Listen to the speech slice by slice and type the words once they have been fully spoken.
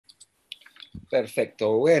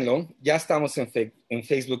Perfecto. Bueno, ya estamos en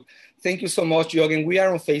Facebook. Thank you so much, Yogen. We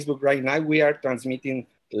are on Facebook right now. We are transmitting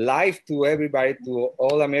live to everybody, to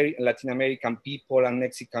all Latin American people and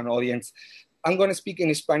Mexican audience. I'm going to speak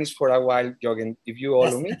in Spanish for a while, Yogen, if you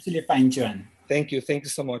allow me. That's absolutely fine, Joan. Thank you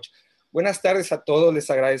so much. Buenas tardes a todos. Les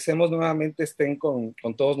agradecemos nuevamente estén con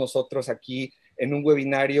todos nosotros aquí en un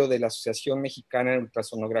webinario de la Asociación Mexicana de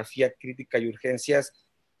Ultrasonografía Crítica y Urgencias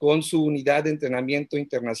con su unidad de entrenamiento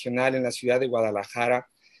internacional en la ciudad de Guadalajara.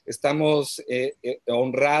 Estamos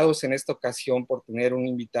honrados en esta ocasión por tener un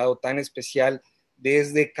invitado tan especial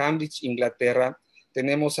desde Cambridge, Inglaterra.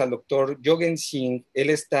 Tenemos al doctor YOGEN SINGH. Él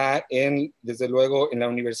está desde luego en la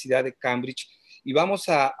Universidad de Cambridge y vamos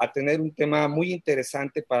a tener un tema muy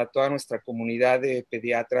interesante para toda nuestra comunidad de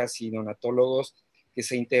pediatras y neonatólogos que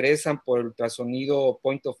se interesan por el ultrasonido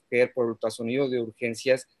point of care, por el ultrasonido de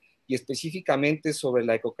urgencias y específicamente sobre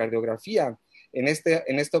la ecocardiografía. En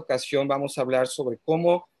esta ocasión vamos a hablar sobre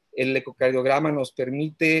cómo el ecocardiograma nos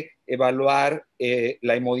permite evaluar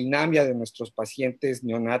la hemodinamia de nuestros pacientes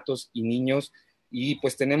neonatos y niños. Y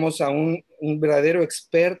pues tenemos a un verdadero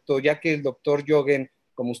experto, ya que el doctor YOGEN,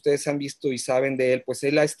 como ustedes han visto y saben de él, pues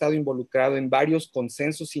él ha estado involucrado en varios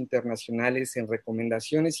consensos internacionales, en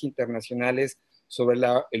recomendaciones internacionales sobre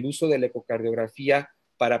el uso de la ecocardiografía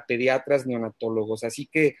para pediatras neonatólogos. Así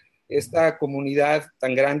que esta comunidad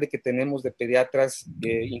tan grande que tenemos de pediatras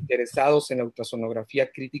interesados en la ultrasonografía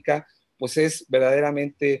crítica, pues es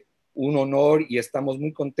verdaderamente un honor y estamos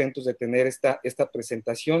muy contentos de tener esta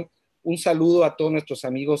presentación. Un saludo a todos nuestros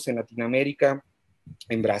amigos en Latinoamérica,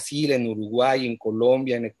 en Brasil, en Uruguay, en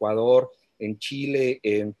Colombia, en Ecuador, en Chile,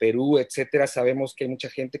 en Perú, etcétera. Sabemos que hay mucha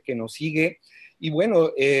gente que nos sigue. Y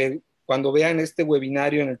bueno, cuando vean este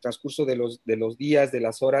webinario en el transcurso de los días, de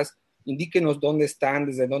las horas, indíquenos dónde están,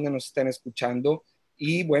 desde dónde nos están escuchando.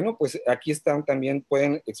 Y bueno, pues aquí están también,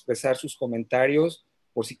 pueden expresar sus comentarios.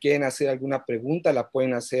 Por si quieren hacer alguna pregunta, la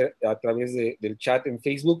pueden hacer a través del chat en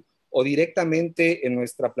Facebook o directamente en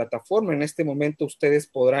nuestra plataforma. En este momento ustedes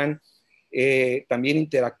podrán también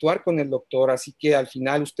interactuar con el doctor, así que al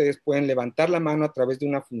final ustedes pueden levantar la mano a través de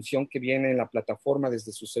una función que viene en la plataforma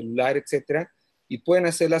desde su celular, etcétera, y pueden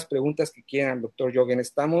hacer las preguntas que quieran, doctor YOGEN.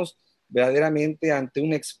 Estamos verdaderamente ante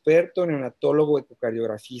un experto neonatólogo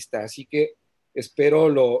ecocardiografista, así que espero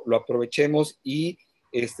lo aprovechemos y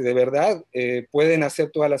de verdad pueden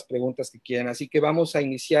hacer todas las preguntas que quieran. Así que vamos a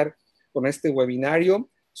iniciar con este webinario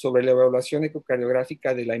sobre la evaluación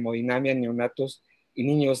ecocardiográfica de la hemodinamia en neonatos y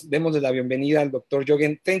niños. Démosle la bienvenida al doctor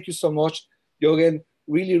YOGEN. Thank you so much, YOGEN.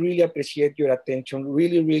 Really appreciate your attention.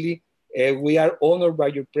 Really, we are honored by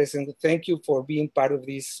your presence. Thank you for being part of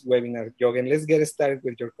this webinar, YOGEN. Let's get started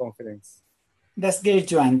with your conference. That's great,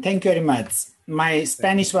 Joan. Thank you very much. My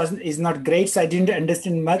Spanish is not great, so I didn't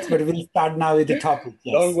understand much, but we'll start now with the topic.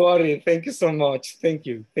 Yes. Don't worry. Thank you so much. Thank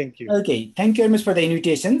you. Okay. Thank you very much for the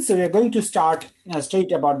invitation. So we're going to start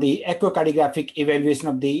straight about the echocardiographic evaluation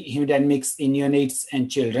of the hemodynamics in neonates and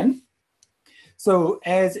children. So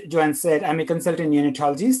as Joan said, I'm a consultant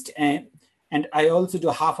neonatologist, and I also do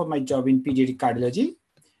half of my job in pediatric cardiology.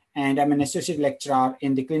 And I'm an associate lecturer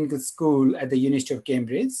in the clinical school at the University of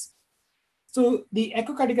Cambridge. So the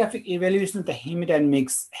echocardiographic evaluation of the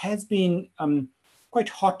hemodynamics has been quite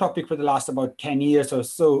hot topic for the last about 10 years or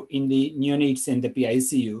so in the neonates and the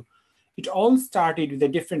PICU. It all started with the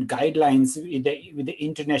different guidelines, with the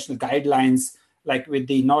international guidelines, like with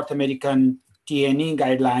the North American TNE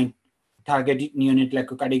guideline, Targeted Neonatal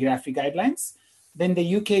Echocardiography Guidelines. Then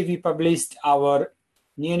the UK, we published our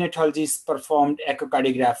Neonatologists Performed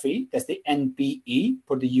Echocardiography, that's the NPE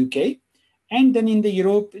for the UK. And then in the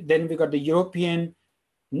Europe, then we got the European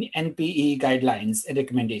NPE guidelines and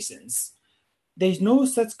recommendations. There is no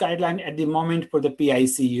such guideline at the moment for the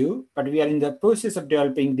PICU, but we are in the process of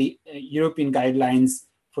developing the European guidelines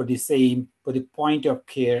for the same, for the point of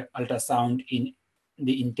care ultrasound in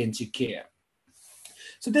the intensive care.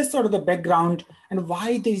 So that's sort of the background and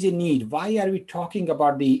why there is a need. Why are we talking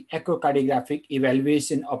about the echocardiographic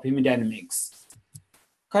evaluation of hemodynamics?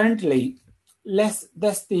 Currently, that's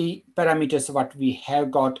the parameters of what we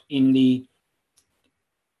have got in the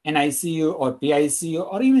NICU or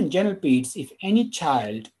PICU or even general peds. If any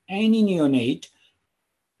child, any neonate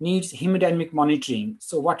needs hemodynamic monitoring,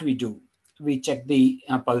 so what we do? We check the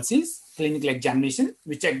pulses, clinical examination,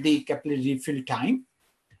 we check the capillary refill time,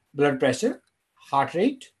 blood pressure, heart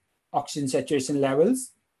rate, oxygen saturation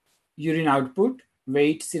levels, urine output,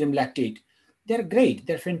 weight, serum lactate. They're great,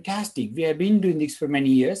 they're fantastic. We have been doing this for many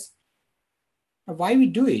years. Why we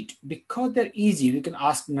do it? Because they're easy. We can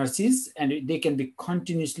ask nurses and they can be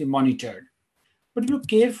continuously monitored. But look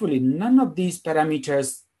carefully, none of these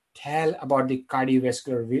parameters tell about the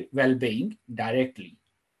cardiovascular well-being directly.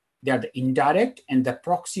 They are the indirect and the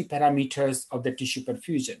proxy parameters of the tissue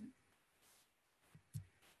perfusion.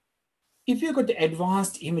 If you got the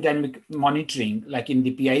advanced hemodynamic monitoring, like in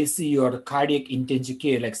the PICU or cardiac intensive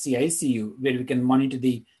care, like CICU, where we can monitor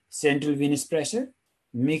the central venous pressure,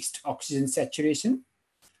 mixed oxygen saturation,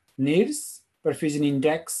 NIRS, perfusion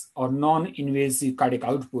index, or non-invasive cardiac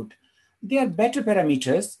output, they are better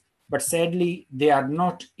parameters, but sadly, they are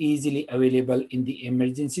not easily available in the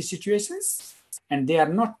emergency situations, and they are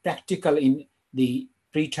not practical in the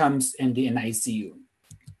preterms and the NICU.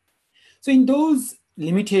 So in those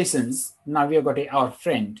limitations, now we have got our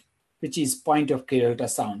friend, which is point of care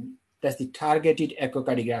ultrasound. That's the targeted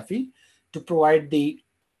echocardiography to provide the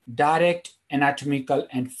direct anatomical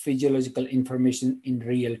and physiological information in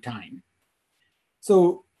real time.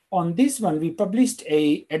 So on this one, we published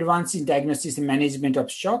a Advancing Diagnosis and Management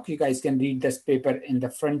of Shock. You guys can read this paper in the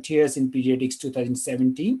Frontiers in Pediatrics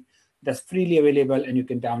 2017. That's freely available and you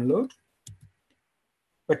can download.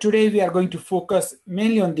 But today we are going to focus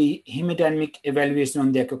mainly on the hemodynamic evaluation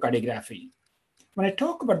on the echocardiography. When I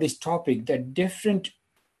talk about this topic, there are different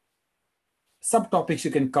subtopics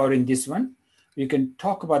you can cover in this one. You can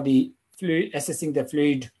talk about the fluid, assessing the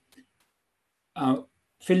fluid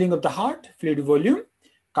filling of the heart, fluid volume,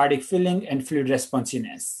 cardiac filling, and fluid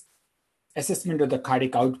responsiveness. Assessment of the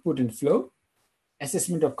cardiac output and flow,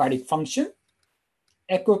 assessment of cardiac function,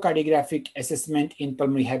 echocardiographic assessment in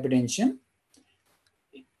pulmonary hypertension.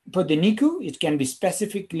 For the NICU, it can be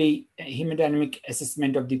specifically a hemodynamic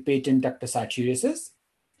assessment of the patent ductus arteriosus,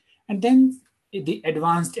 and then the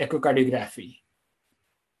advanced echocardiography.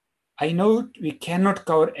 I know we cannot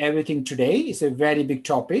cover everything today. It's a very big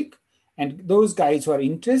topic. And those guys who are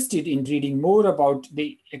interested in reading more about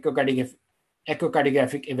the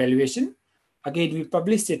echocardiographic evaluation, again, we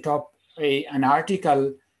published an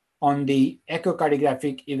article on the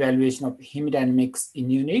echocardiographic evaluation of hemodynamics in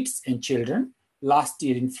neonates and children last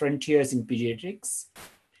year in Frontiers in Pediatrics.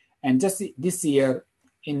 And just this year,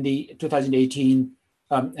 in the 2018,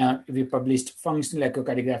 we published functional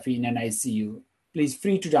echocardiography in an ICU. Please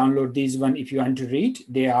free to download these one if you want to read.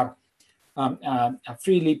 They are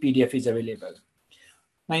freely PDF is available.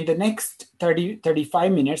 Now in the next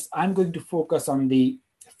 35 minutes, I'm going to focus on the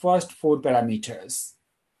first 4 parameters.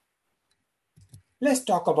 Let's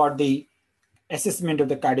talk about the assessment of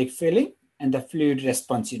the cardiac filling and the fluid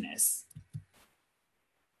responsiveness.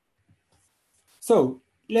 So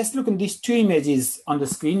let's look at these 2 images on the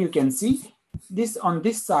screen. You can see this on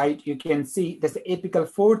this side, you can see there's the apical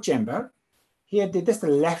 4 chamber. Here, that's the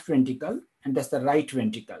left ventricle and that's the right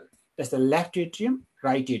ventricle. That's the left atrium,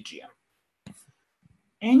 right atrium.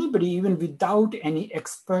 Anybody, even without any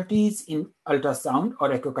expertise in ultrasound or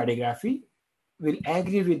echocardiography, will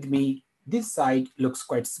agree with me, this side looks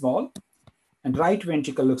quite small and right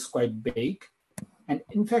ventricle looks quite big. And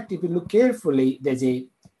in fact, if you look carefully, there's a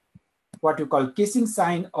what you call kissing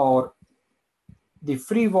sign, or the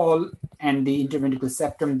free wall and the interventricular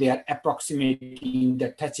septum, they are approximating,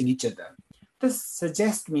 they're touching each other. This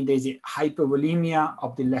suggests me there's a hypervolemia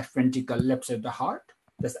of the left ventricle, left side of the heart.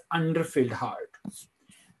 That's underfilled heart.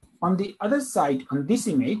 On the other side, on this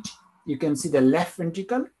image, you can see the left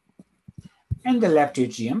ventricle and the left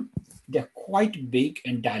atrium. They're quite big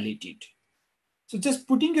and dilated. So just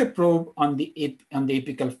putting a probe on the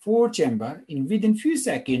apical 4 chamber, within few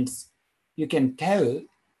seconds, you can tell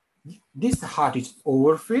this heart is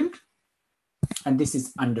overfilled and this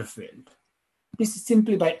is underfilled. This is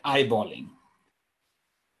simply by eyeballing.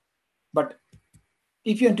 But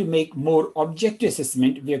if you want to make more objective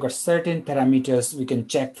assessment, we have got certain parameters we can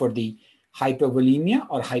check for the hypervolemia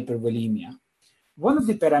or hypervolemia. One of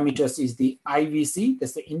the parameters is the IVC,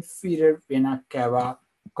 that's the inferior vena cava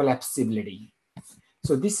collapsibility.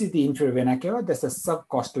 So this is the inferior vena cava, that's the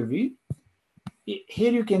subcostal view.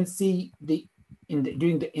 Here you can see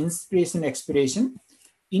during the inspiration expiration,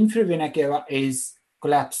 inferior vena cava is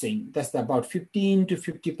collapsing. That's about 15 to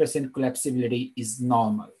 50% collapsibility is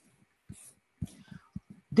normal.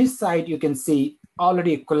 This side you can see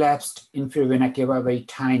already collapsed inferior vena cava, very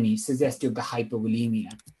tiny, suggestive of the hypovolemia.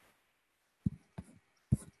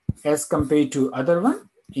 As compared to other one,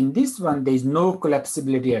 in this one there is no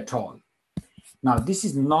collapsibility at all. Now this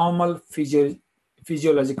is normal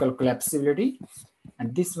physiological collapsibility,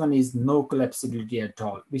 and this one is no collapsibility at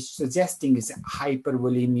all, which suggesting is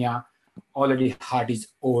hypervolemia, already heart is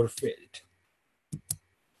overfilled.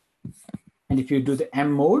 And if you do the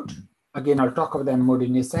M mode, again I'll talk about the M mode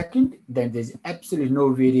in a second, then there's absolutely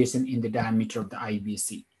no variation in the diameter of the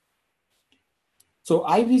IVC. So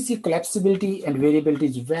IVC collapsibility and variability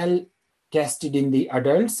is well tested in the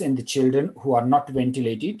adults and the children who are not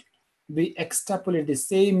ventilated. We extrapolate the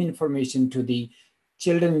same information to the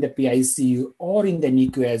children in the PICU or in the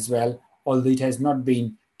NICU as well, although it has not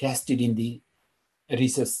been tested in the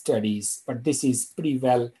research studies, but this is pretty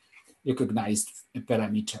well recognized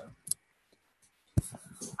parameter.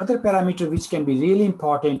 Other parameter which can be really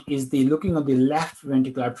important is the looking on the left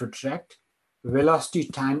ventricular outflow tract, velocity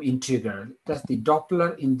time integral. That's the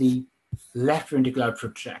Doppler in the left ventricular outflow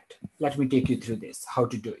tract. Let me take you through this, how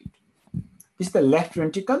to do it. This is the left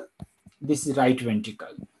ventricle, this is right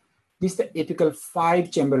ventricle. This is the apical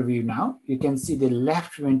 5-chamber view now. You can see the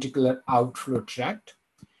left ventricular outflow tract.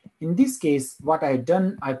 In this case, what I've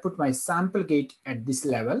done, I put my sample gate at this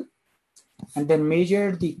level and then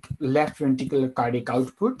measure the left ventricular cardiac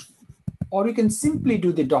output, or you can simply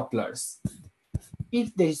do the Dopplers.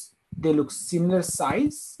 If they look similar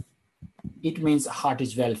size, it means heart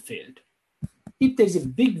is well filled. If there's a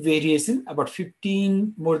big variation, about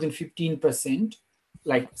more than 15%,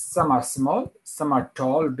 like some are small, some are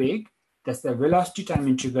tall, big, that's the velocity time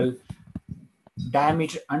integral.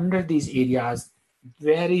 Diameter under these areas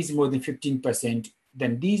varies more than 15%,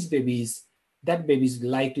 then these babies, that baby is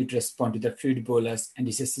likely to respond to the fluid bolus, and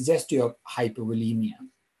this is suggestive of hypovolemia.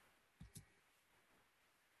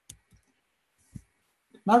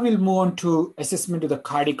 Now we'll move on to assessment of the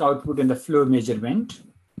cardiac output and the flow measurement.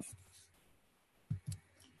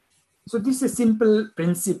 So this is a simple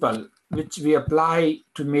principle which we apply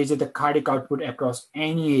to measure the cardiac output across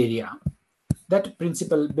any area. That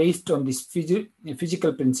principle, based on this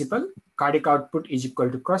physical principle, cardiac output is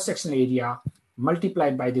equal to cross-sectional area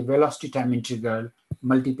multiplied by the velocity time integral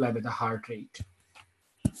multiplied by the heart rate,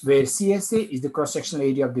 where CSA is the cross-sectional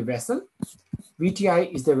area of the vessel,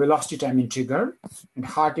 VTI is the velocity time integral, and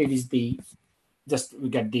heart rate is the, just we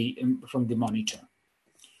get the from the monitor.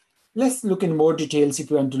 Let's look in more details if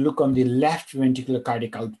you want to look on the left ventricular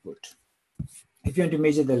cardiac output. If you want to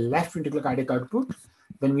measure the left ventricular cardiac output,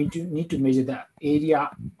 then we need to measure the area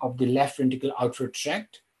of the left ventricular outflow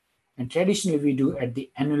tract. And traditionally we do at the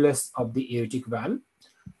annulus of the aortic valve,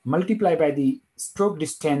 multiply by the stroke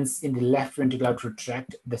distance in the left ventricular outflow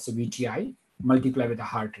tract, that's the VTI, multiply by the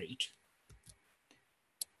heart rate.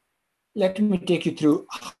 Let me take you through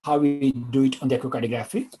how we do it on the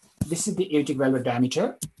echocardiography. This is the aortic valve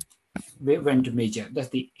diameter we want to measure. That's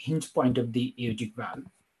the hinge point of the aortic valve.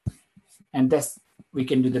 And that's, we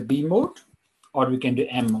can do the B mode or we can do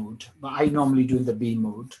M mode, but I normally do in the B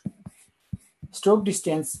mode. Stroke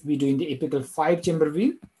distance, we do in the apical 5-chamber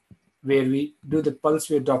view, where we do the pulse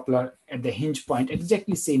wave Doppler at the hinge point,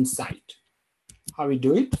 exactly same site. How we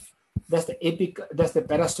do it? That's the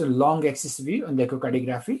parasternal long axis view on the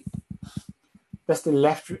echocardiography. That's the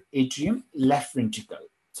left atrium, left ventricle.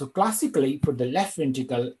 So classically, for the left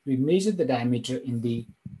ventricle, we measure the diameter in the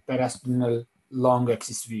parasternal long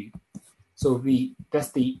axis view. So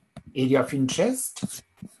that's the area of interest.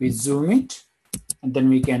 We zoom it, and then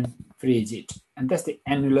we can phrase it. And that's the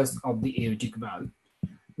annulus of the aortic valve.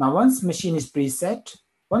 Now, once machine is preset,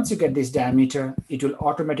 once you get this diameter, it will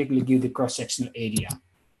automatically give the cross-sectional area.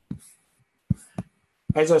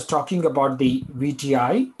 As I was talking about the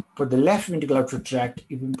VTI, for the left ventricular outflow tract,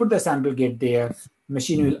 if you put the sample gate there,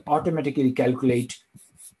 machine will automatically calculate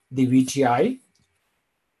the VTI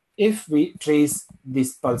if we trace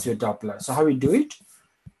this pulse wave Doppler. So how we do it?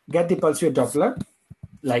 Get the pulse wave Doppler,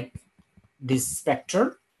 like this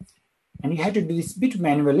spectral, and you have to do this bit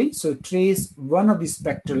manually. So trace one of the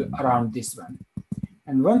spectral around this one.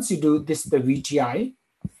 And once you do this, the VTI,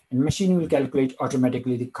 and machine will calculate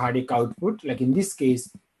automatically the cardiac output. Like in this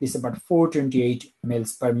case, this is about 428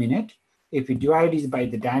 mils per minute. If we divide it by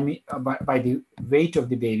the by the weight of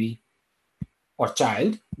the baby or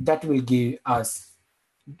child, that will give us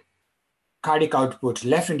cardiac output,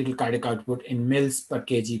 left ventricular cardiac output in mils per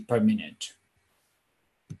kg per minute.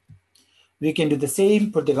 We can do the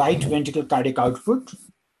same for the right ventricular cardiac output.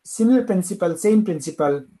 Similar principle, same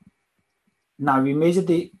principle. Now we measure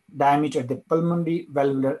the diameter of the pulmonary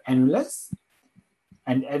valvular annulus,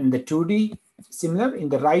 and the 2D similar in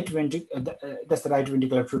the right ventricle. That's the right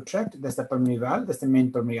ventricular outflow tract. That's the pulmonary valve. That's the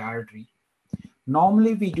main pulmonary artery.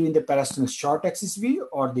 Normally we do in the parasternal short axis view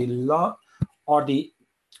or the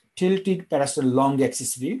tilted parasternal long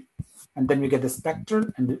axis view, and then we get the spectral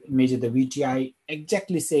and measure the VTI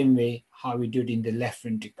exactly same way how we do it in the left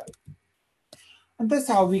ventricle. And that's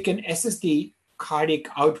how we can assess the cardiac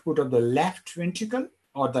output of the left ventricle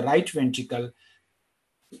or the right ventricle.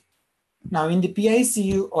 Now in the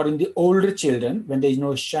PICU or in the older children, when there is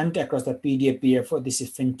no shunt across the PDA, PFO, this is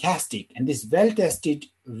fantastic. And this is well tested,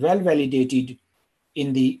 well validated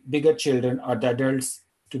in the bigger children or the adults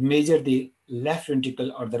to measure the left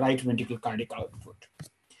ventricle or the right ventricle cardiac output.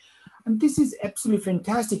 And this is absolutely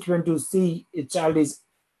fantastic when to see a child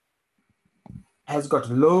has got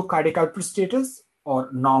low cardiac output status or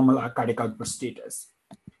normal cardiac output status.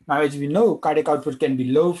 Now, as we know, cardiac output can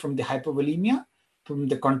be low from the hypovolemia, from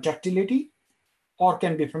the contractility, or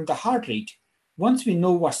can be from the heart rate. Once we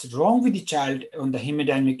know what's wrong with the child on the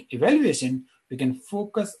hemodynamic evaluation, we can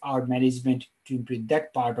focus our management to improve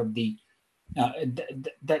that part of the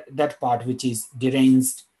that part which is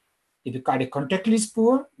deranged. If the cardiac contractility is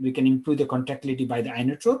poor, we can improve the contractility by the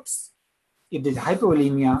inotropes. If there's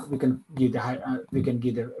hypovolemia, we can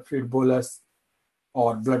give the fluid bolus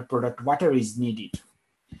or blood product, whatever is needed.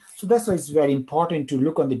 So that's why it's very important to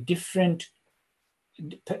look on the different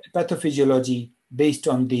pathophysiology based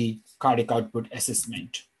on the cardiac output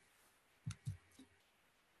assessment.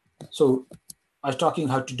 So I was talking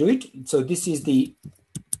how to do it. So this is the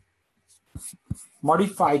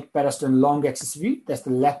modified parasternal long axis view. That's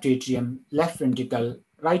the left atrium, left ventricle,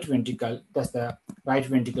 right ventricle. That's the right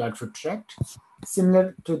ventricle outflow tract.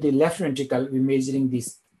 Similar to the left ventricle, we're measuring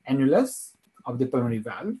this annulus of the pulmonary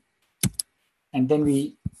valve. And then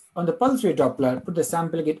we, on the pulse rate Doppler, put the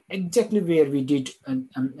sample again exactly where we did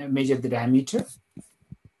measure the diameter.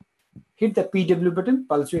 Hit the PW button,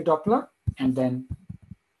 pulse rate Doppler, and then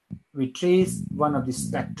we trace one of the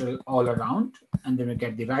spectral all around, and then we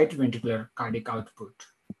get the right ventricular cardiac output.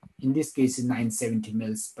 In this case, is 970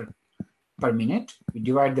 mils per minute. We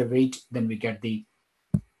divide the weight, then we get the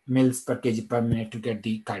mils per kg per minute to get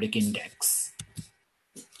the cardiac index.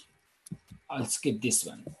 I'll skip this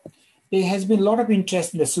one. There has been a lot of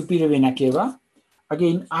interest in the superior vena cava.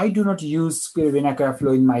 Again, I do not use superior vena cava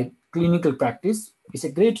flow in my clinical practice. It's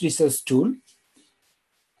a great research tool.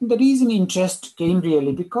 And the reason interest came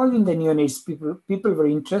really because in the neonates, people were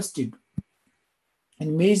interested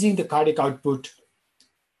in measuring the cardiac output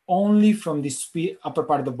only from the upper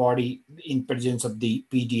part of the body in presence of the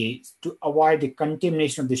PDA to avoid the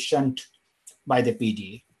contamination of the shunt by the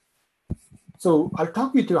PDA. So I'll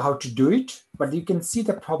talk you through how to do it, but you can see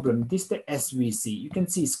the problem. This is the SVC. You can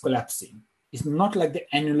see it's collapsing. It's not like the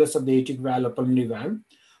annulus of the aortic valve or pulmonary valve,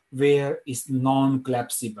 where it's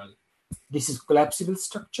non-collapsible. This is collapsible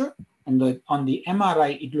structure, and on the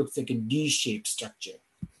MRI, it looks like a D-shaped structure.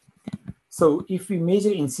 So if we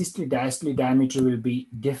measure in systole, diastole, diameter will be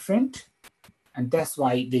different, and that's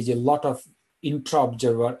why there's a lot of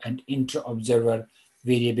intra-observer and intra-observer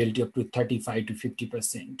variability up to 35 to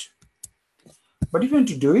 50%. But if you want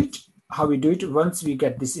to do it, how we do it, once we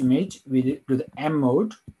get this image, we do the M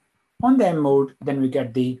mode. On the M mode, then we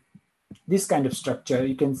get this kind of structure.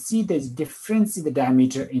 You can see there's difference in the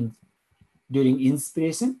diameter during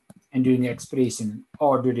inspiration and during expiration,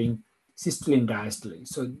 or during systole and diastole.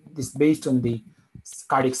 So this based on the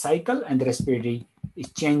cardiac cycle and the respiratory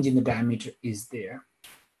change in the diameter is there.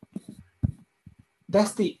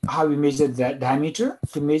 That's how we measure the diameter.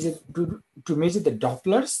 To measure the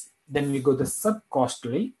Dopplers, then we go the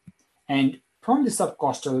subcostally, and from the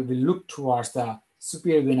subcostal we look towards the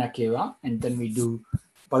superior vena cava, and then we do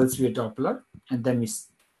pulse rate Doppler, and then we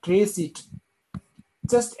trace it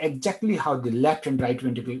just exactly how the left and right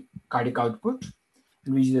ventricle cardiac output,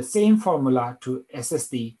 and we use the same formula to assess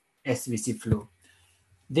the SVC flow.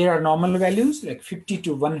 There are normal values like 50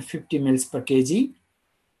 to 150 mils per kg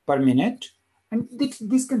per minute, and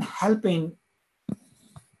this can help in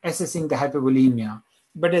assessing the hypovolemia.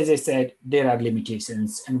 But as I said, there are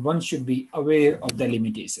limitations, and one should be aware of the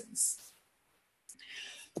limitations.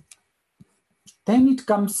 Then it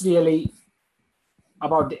comes really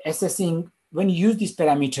about the assessing. When you use these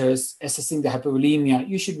parameters, assessing the hypovolemia,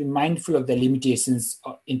 you should be mindful of the limitations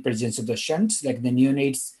in presence of the shunts, like the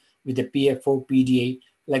neonates with the PFO, PDA,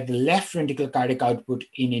 like the left ventricular cardiac output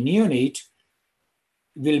in a neonate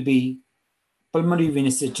will be pulmonary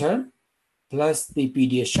venous return plus the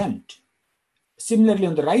PDA shunt. Similarly,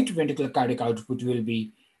 on the right ventricular cardiac output will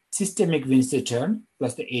be systemic venous return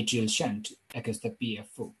plus the atrial shunt against the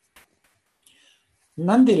PFO.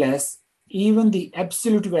 Nonetheless, even the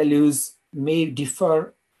absolute values may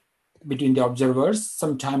differ between the observers,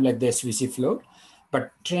 sometime like the SVC flow,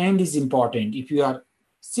 but trend is important. If you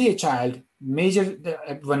see a child, measure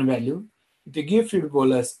at one value, if you give fluid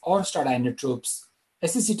bolus or start inotropes,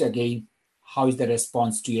 assess it again, how is the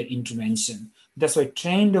response to your intervention? That's why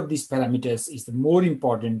trend of these parameters is more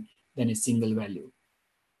important than a single value.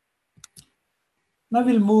 Now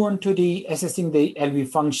we'll move on to the assessing the LV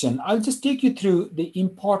function. I'll just take you through the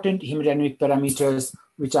important hemodynamic parameters,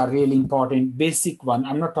 which are really important, basic one.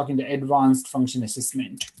 I'm not talking the advanced function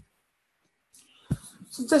assessment.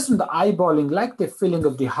 So just from the eyeballing, like the feeling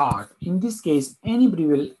of the heart, in this case, anybody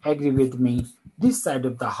will agree with me, this side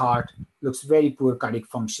of the heart looks very poor cardiac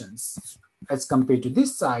functions. As compared to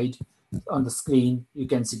this side, on the screen, you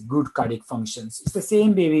can see good cardiac functions. It's the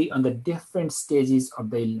same baby on the different stages of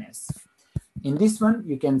the illness. In this one,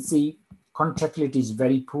 you can see contractility is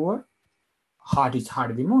very poor, heart is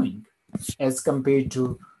hardly moving. As compared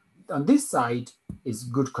to on this side is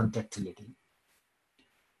good contractility.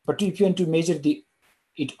 But if you want to measure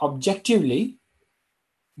it objectively,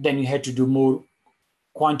 then you have to do more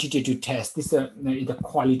quantitative tests. This is the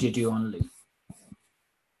qualitative only.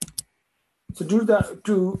 So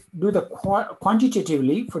to do the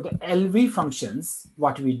quantitatively for the LV functions,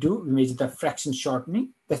 what we do, we measure the fraction shortening.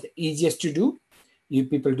 That's the easiest to do. You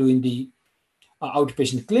people do in the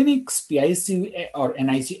outpatient clinics, PICU or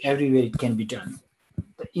NICU, everywhere it can be done.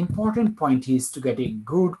 The important point is to get a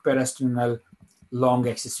good parasternal long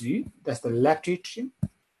axis view. That's the left atrium,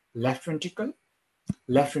 left ventricle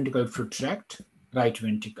fluid tract, right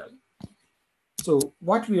ventricle. So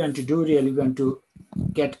what we want to do really, we want to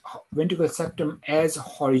get ventricular septum as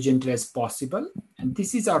horizontal as possible. And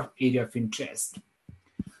this is our area of interest.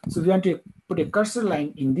 So we want to put a cursor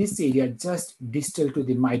line in this area, just distal to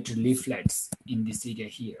the mitral leaflets in this area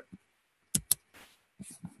here.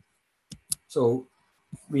 So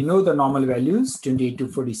we know the normal values, 28 to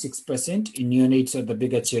 46% in neonates or the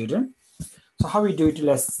bigger children. So how we do it,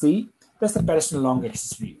 let's see. That's the parasternal long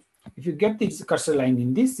axis view. If you get this cursor line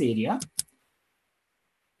in this area,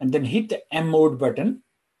 and then hit the M mode button,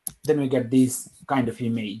 then we get this kind of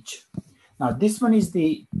image. Now this one is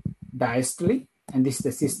the diastole and this is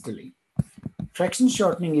the systole. Fraction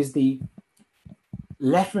shortening is the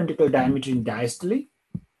left ventricle diameter in diastole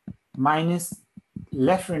minus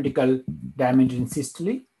left ventricle diameter in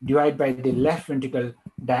systole divided by the left ventricle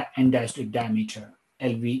and diastolic diameter,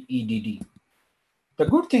 LVEDD. The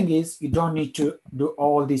good thing is you don't need to do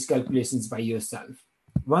all these calculations by yourself.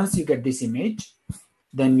 Once you get this image,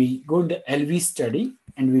 then we go into LV study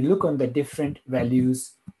and we look on the different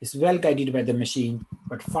values. It's well guided by the machine,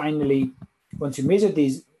 but finally, once you measure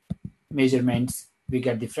these measurements, we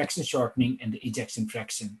get the fraction shortening and the ejection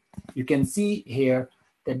fraction. You can see here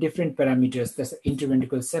the different parameters. That's the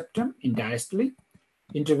interventricular septum in diastole,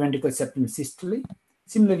 interventricular septum in systole,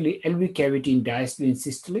 similarly LV cavity in diastole and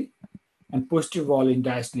systole, and posterior wall in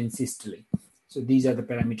diastole and systole. So these are the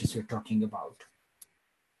parameters we're talking about.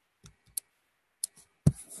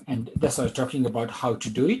 And that's why I was talking about how to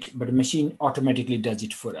do it, but the machine automatically does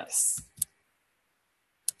it for us.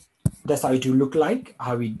 That's how it will look like,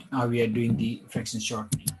 how we are doing the fraction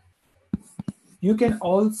shortening. You can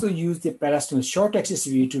also use the parasternal short axis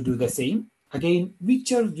view to do the same. Again,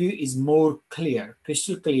 whichever view is more clear,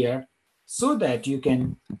 crystal clear, so that you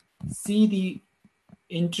can see the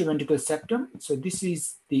interventricular septum. So this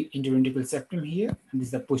is the interventricular septum here, and this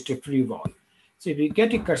is the posterior free wall. So if you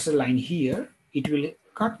get a cursor line here, it will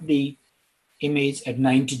cut the image at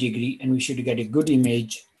 90 degrees, and we should get a good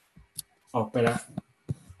image of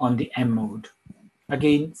on the M mode.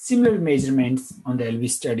 Again, similar measurements on the LV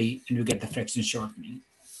study, and we get the fraction shortening.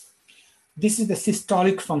 This is the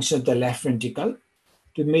systolic function of the left ventricle.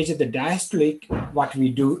 To measure the diastolic, what we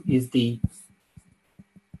do is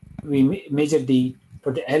we measure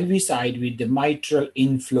for the LV side with the mitral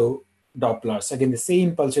inflow Dopplers. Again, the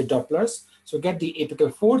same pulse rate Dopplers. So get the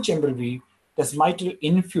apical 4-chamber view. That's mitral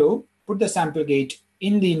inflow. Put the sample gate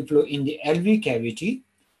in the inflow in the LV cavity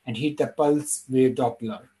and hit the pulse wave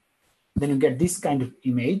Doppler. Then you get this kind of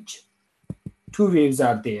image. Two waves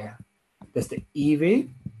are there. That's the E wave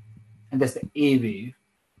and that's the A wave.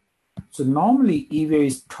 So normally E wave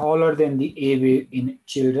is taller than the A wave in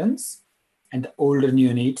children's and the older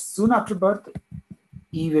neonates. Soon after birth,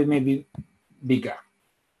 E wave may be bigger.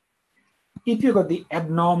 If you got the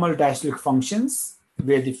abnormal diastolic functions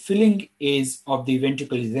where the filling of the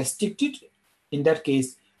ventricle is restricted, in that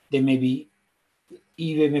case, E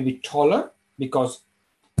wave may be taller because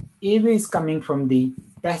A wave is coming from the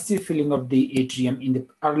passive filling of the atrium in the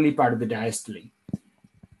early part of the diastole,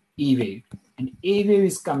 E wave, and A wave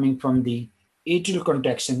is coming from the atrial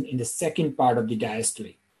contraction in the second part of the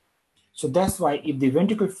diastole. So that's why if the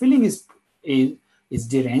ventricular filling is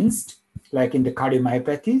deranged, like in the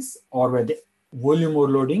cardiomyopathies or where the volume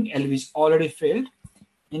overloading, LV is already filled,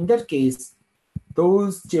 in that case,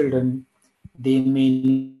 those children, they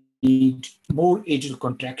may need more atrial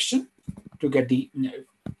contraction to get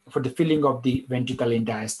for the filling of the ventricle in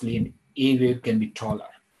diastole, and A wave can be taller.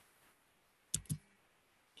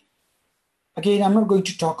 Again, I'm not going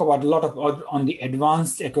to talk about a lot on the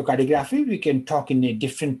advanced echocardiography. We can talk in a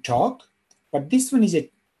different talk, but this one is a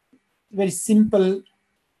very simple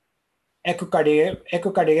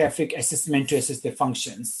echocardiographic assessment to assess the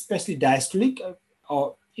functions, especially diastolic,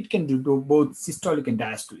 or it can do both systolic and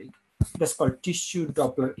diastolic. That's called tissue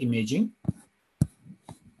Doppler imaging.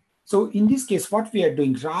 So in this case, what we are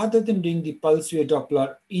doing, rather than doing the pulse wave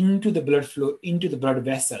Doppler into the blood flow, into the blood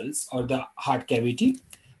vessels or the heart cavity,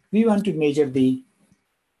 we want to measure the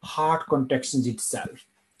heart contractions itself.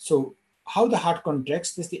 So how the heart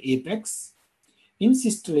contracts, this is the apex. In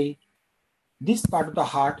systole, this part of the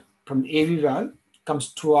heart from the AV valve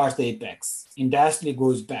comes towards the apex. In diastole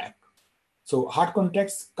goes back. So heart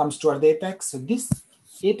contracts, comes toward the apex. So this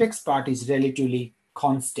apex part is relatively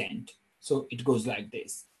constant. So it goes like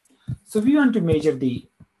this. So we want to measure the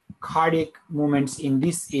cardiac movements in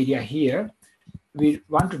this area here. We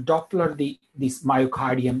want to Doppler this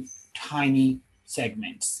myocardium tiny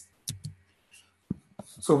segments.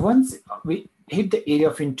 So once we hit the area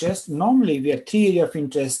of interest, normally we have three areas of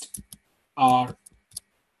interest are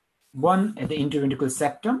one at the interventricular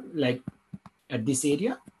septum, like at this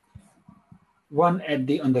area, one at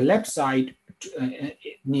on the left side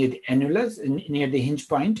near the annulus, near the hinge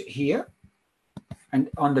point here, and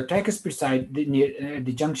on the tricuspid side, near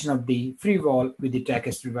the junction of the free wall with the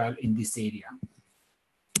tricuspid valve in this area.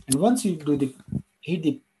 And once we hit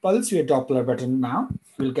the pulse wave Doppler button now,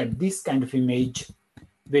 we'll get this kind of image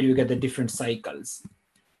where we get the different cycles.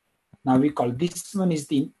 Now we call this one is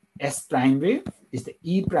the S prime wave, is the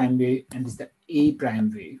E prime wave, and this is the A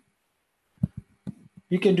prime wave.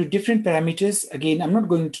 You can do different parameters. Again, I'm not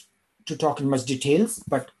going to talk in much details,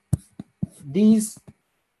 but these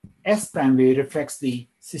S prime wave reflects the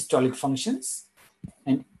systolic functions,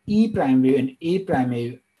 and E prime wave and A prime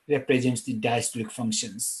wave represents the diastolic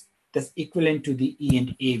functions. That's equivalent to the E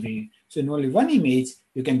and A wave. So in only one image,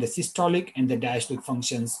 you get the systolic and the diastolic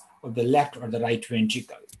functions of the left or the right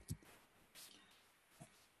ventricle.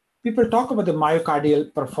 People talk about the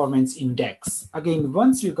myocardial performance index. Again,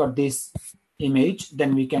 once you got this image,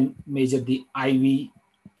 then we can measure the IV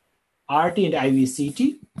RT and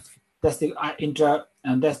IVCT. That's the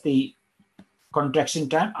that's the contraction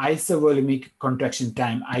time, isovolumic contraction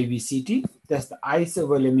time, IVCT. That's the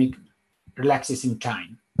isovolumic relaxation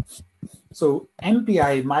time. So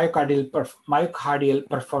MPI, myocardial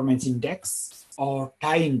performance index, or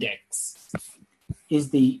TI index, is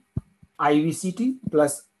the IVCT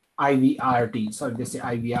plus IVRT. Sorry, this is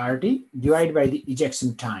IVRT divided by the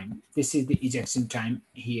ejection time. This is the ejection time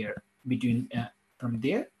here between from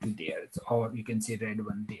there to there, or you can say red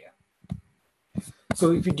one there.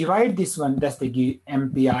 So if you divide this one, that's the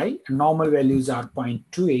MPI. Normal values are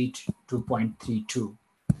 0.28 to 0.32.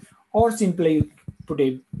 Or simply put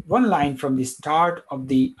one line from the start of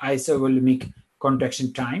the isovolumic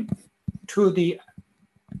contraction time to the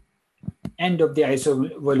end of the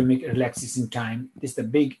isovolumic relaxation time. This is the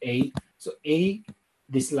big A. So A,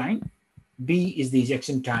 this line, B is the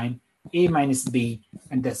ejection time, A minus B,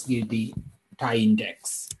 and that's give the TI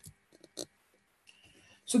index.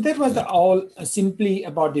 So that was all simply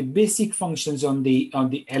about the basic functions on the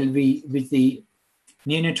LV, which the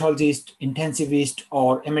neonatologist, intensivist,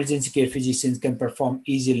 or emergency care physicians can perform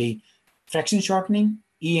easily. Fraction shortening,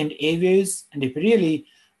 E and A waves, and if you really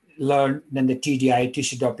learn, then the TDI,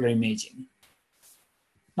 tissue Doppler imaging.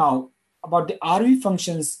 Now, about the RV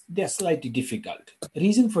functions, they're slightly difficult. The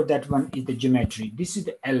reason for that one is the geometry. This is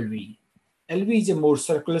the LV. LV is a more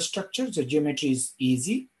circular structure, so geometry is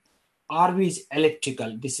easy. RV is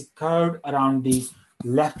elliptical. This is curved around the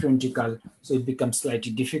left ventricle, so it becomes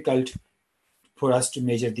slightly difficult for us to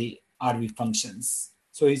measure the RV functions.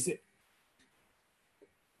 So it's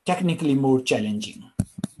technically more challenging.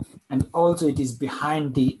 And also it is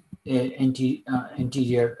behind the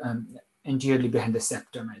anteriorly behind the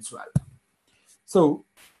septum as well. So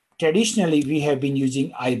traditionally we have been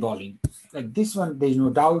using eyeballing. Like this one, there's no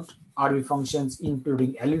doubt RV functions,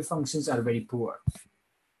 including LV functions, are very poor.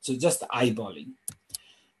 So just eyeballing.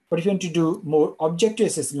 But if you want to do more objective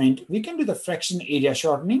assessment, we can do the fraction area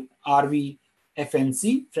shortening, RV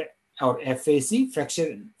FNC or FAC,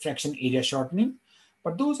 fraction area shortening.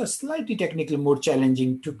 But those are slightly technically more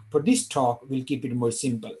challenging. For this talk, we'll keep it more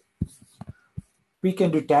simple. We can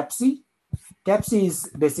do TAPSE. TAPSE is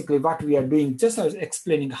basically what we are doing, just as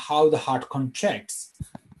explaining how the heart contracts.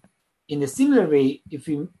 In a similar way, if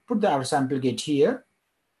we put our sample gate here,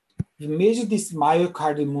 we measure these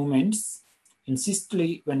myocardial movements in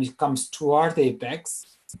systole when it comes toward the apex.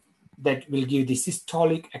 That will give the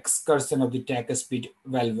systolic excursion of the tricuspid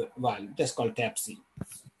valve. That's called TAPSE.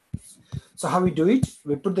 So how we do it?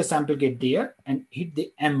 We put the sample gate there and hit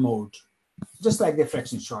the M mode, just like the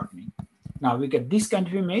fraction shortening. Now we get this kind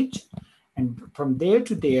of image, and from there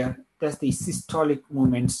to there, that's the systolic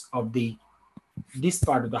movements of this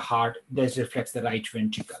part of the heart that reflects the right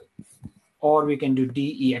ventricle. Or we can do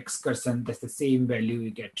DE excursion, that's the same value we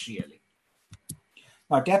get really.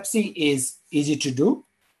 Now, TAPSE is easy to do,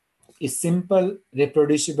 is simple,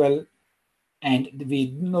 reproducible, and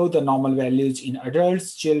we know the normal values in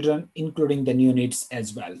adults, children, including the neonates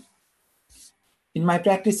as well. In my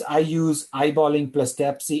practice, I use eyeballing plus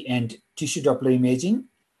TAPSE and tissue Doppler imaging.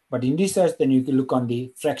 But in research, then you can look on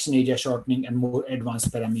the fraction area shortening and more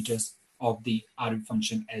advanced parameters of the RV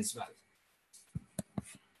function as well.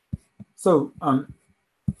 So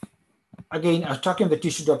again, I was talking about the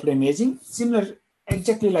tissue Doppler imaging. Similar,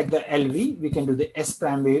 exactly like the LV, we can do the S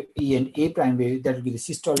prime wave, E and A prime wave. That will be the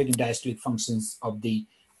systolic and diastolic functions of the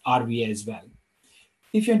RV as well.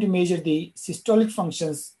 If you want to measure the systolic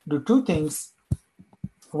functions, do two things.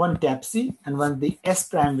 One TAPSE and one the S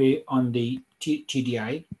prime wave on the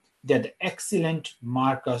TDI. They're the excellent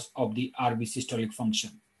markers of the RV systolic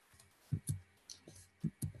function.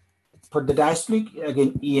 For the diastolic,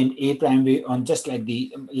 again, E and A prime wave on just like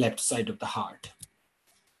the left side of the heart.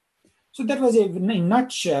 So that was, in a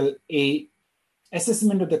nutshell, a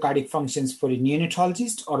assessment of the cardiac functions for a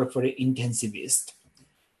neonatologist or for an intensivist.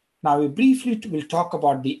 Now we briefly will talk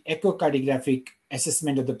about the echocardiographic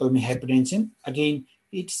assessment of the pulmonary hypertension. Again,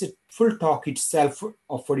 it's a full talk itself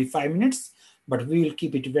of 45 minutes, but we will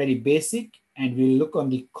keep it very basic and we'll look on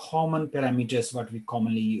the common parameters what we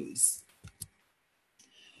commonly use.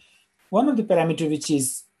 One of the parameters which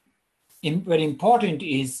is very important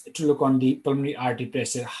is to look on the pulmonary artery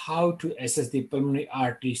pressure, how to assess the pulmonary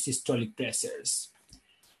artery systolic pressures.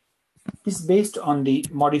 This is based on the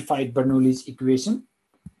modified Bernoulli's equation,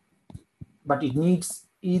 but it needs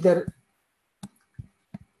either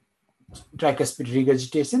tricuspid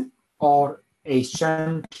regurgitation or a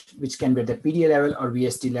shunt, which can be at the PDA level or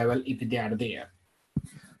VST level if they are there.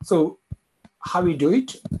 So how we do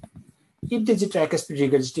it? If there's a tricuspid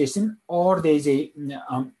regurgitation or there's a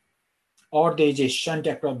shunt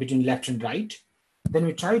across between left and right, then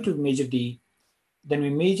we try to measure the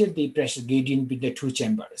pressure gradient with the two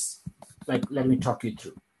chambers. Like, let me talk you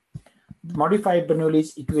through. The modified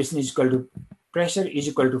Bernoulli's equation is equal to pressure is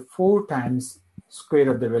equal to 4 times square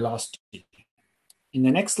of the velocity. In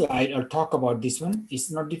the next slide, I'll talk about this one.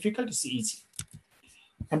 It's not difficult, it's easy.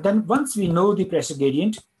 And then once we know the pressure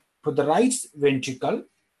gradient for the right ventricle,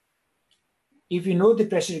 if we know the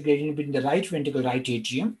pressure gradient between the right ventricle, right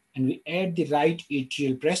atrium, and we add the right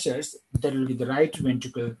atrial pressures, that will be the right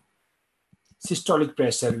ventricle systolic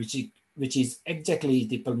pressure, which is exactly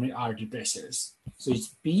the pulmonary artery pressures. So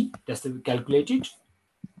it's P, that's the calculated,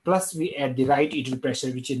 plus we add the right atrial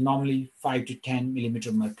pressure, which is normally 5 to 10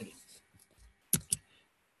 millimeter mercury.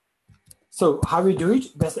 So how we do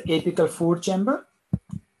it? That's the apical 4 chamber,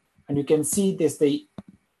 and you can see there's a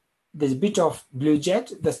bit of blue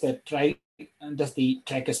jet. That's the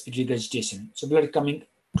tricuspid regurgitation. So blood coming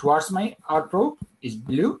towards my heart probe is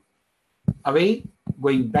blue. Away,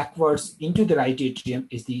 going backwards into the right atrium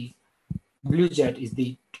is the blue jet, is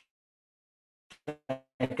the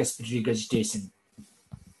tricuspid regurgitation.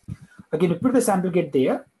 Again, we put the sample gate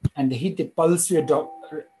there and hit the pulse wave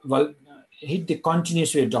hit the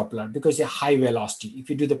continuous wave Doppler because it's a high velocity. If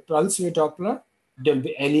you do the pulse wave Doppler, there will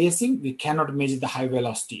be aliasing. We cannot measure the high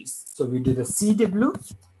velocities. So we do the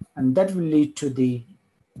CW, and that will lead to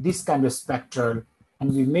this kind of spectral.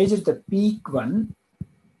 And we measure the peak one.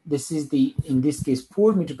 This is in this case,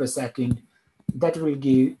 4 meters per second. That will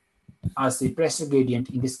give us a pressure gradient,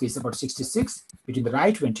 in this case, about 66 between the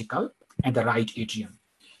right ventricle and the right atrium.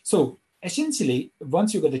 So essentially,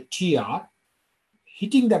 once you got the TR,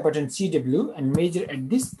 hitting the button CW and measure at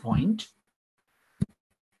this point,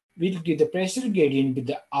 we'll give the pressure gradient with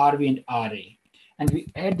the RV and RA. And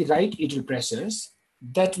we add the right atrial pressures,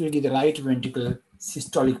 that will give the right ventricle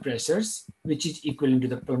systolic pressures, which is equivalent to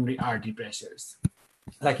the pulmonary artery pressures.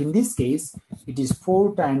 Like in this case, it is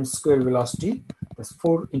 4 times square velocity, that's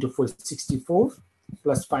 4 into 4, 64,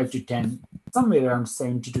 plus 5 to 10, somewhere around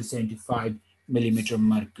 70 to 75 millimeter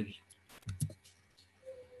mercury.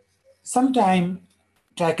 Sometimes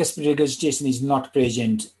tricuspid regurgitation is not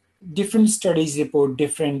present. Different studies report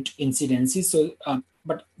different incidences. So,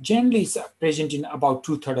 but generally it's present in about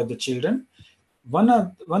 2/3 of the children.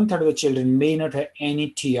 One-third of the children may not have any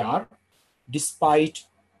TR despite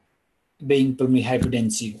being pulmonary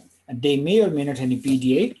hypertensive. And they may or may not have any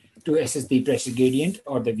PDA to assess the pressure gradient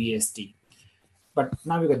or the VST. But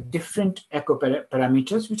now we've got different echo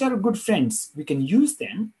parameters, which are good friends. We can use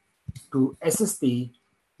them to assess the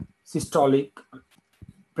systolic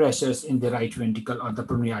pressures in the right ventricle or the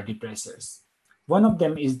pulmonary artery pressures. One of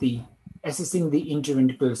them is assessing the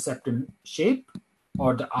interventricular septum shape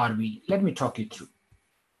or the RV. Let me talk you through.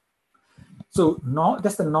 So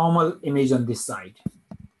that's the normal image on this side.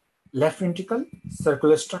 Left ventricle,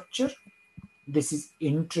 circular structure. This is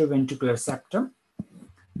interventricular septum.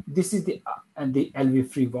 This is the LV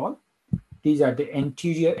free wall. These are the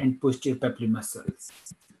anterior and posterior papillary muscles.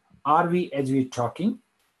 RV, as we're talking,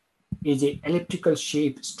 is a elliptical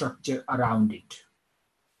shape structure around it.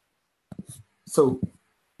 So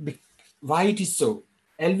why it is so?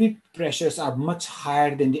 LV pressures are much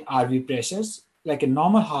higher than the RV pressures. Like a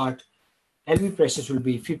normal heart, LV pressures will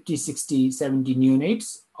be 50, 60, 70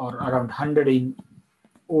 neonates, or around 100 in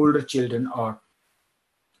older children, or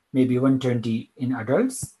maybe 120 in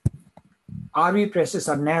adults. RV pressures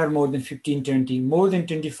are never more than 15, 20. More than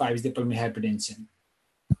 25 is the pulmonary hypertension.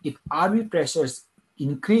 If RV pressures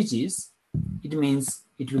increases, it means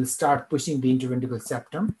it will start pushing the interventricular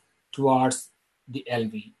septum towards the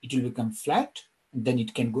LV. It will become flat, and then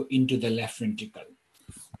it can go into the left ventricle.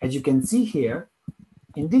 As you can see here,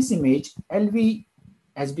 in this image, LV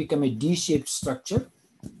has become a D-shaped structure.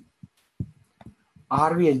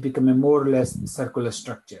 RV has become a more or less circular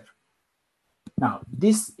structure. Now,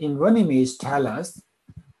 this in one image tells us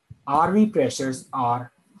RV pressures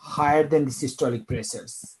are higher than the systolic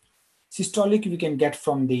pressures. Systolic we can get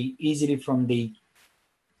from easily from the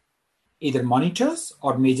either monitors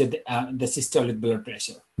or measure the systolic blood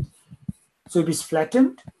pressure. So if it's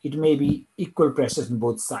flattened, it may be equal pressures on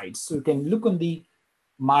both sides. So you can look on the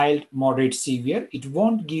mild, moderate, severe. It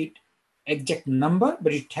won't give exact number,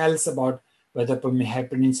 but it tells about whether pulmonary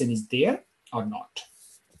hypertension is there or not.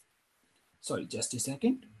 Sorry, just a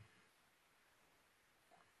second.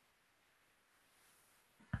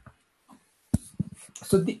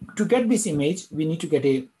 So to get this image, we need to get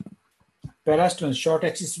a parasternal short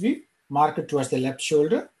axis view, mark towards the left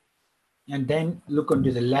shoulder, and then look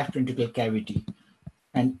into the left ventricular cavity.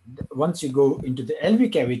 And once you go into the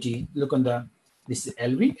LV cavity, look on this is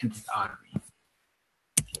LV and this is RV.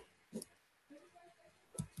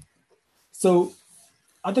 So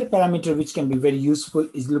other parameter which can be very useful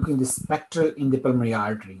is looking the spectral in the pulmonary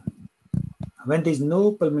artery. When there is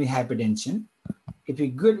no pulmonary hypertension, if we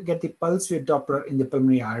get the pulse width Doppler in the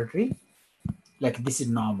pulmonary artery, like this is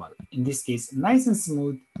normal. In this case, nice and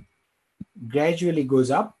smooth, gradually goes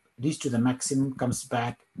up, reaches to the maximum, comes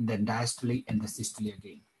back, and then diastole and the systole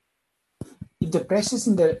again. If the pressures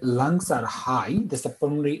in the lungs are high, that's the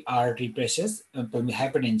pulmonary artery pressures, pulmonary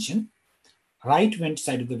hypertension, right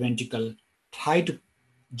side of the ventricle try to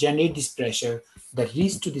generate this pressure that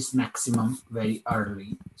reaches to this maximum very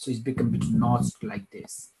early. So it's become a bit notched like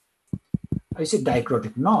this. I say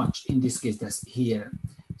dicrotic notch, in this case that's here.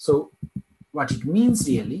 So what it means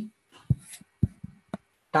really,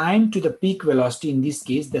 time to the peak velocity in this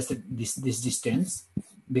case, that's this distance,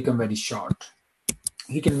 become very short.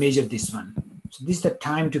 We can measure this one. So this is the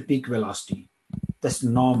time to peak velocity. That's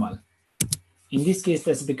normal. In this case,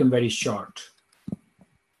 that's become very short.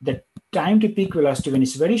 The time to peak velocity when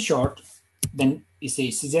it's very short, then is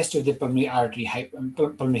a suggestion of the pulmonary artery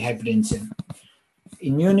pulmonary hypertension.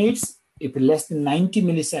 In neonates, if less than 90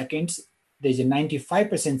 milliseconds, there's a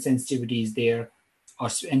 95% sensitivity is there,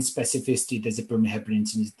 and specificity, there's a pulmonary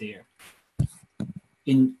hypertension is there.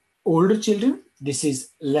 In older children, this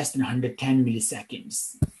is less than 110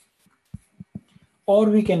 milliseconds. Or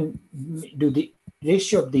we can do the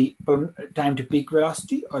ratio of the time to peak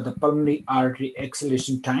velocity or the pulmonary artery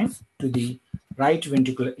acceleration time to the right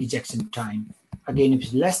ventricular ejection time. Again, if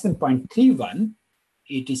it's less than 0.31,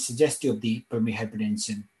 it is suggestive of the pulmonary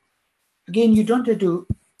hypertension. Again, you don't have to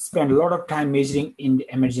spend a lot of time measuring in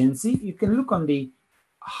the emergency. You can look on the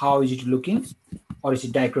how is it looking, or is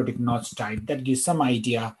it dicrotic notch type. That gives some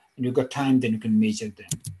idea, and you've got time, then you can measure them.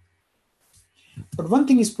 But one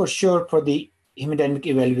thing is for sure for the hemodynamic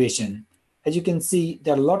evaluation, as you can see,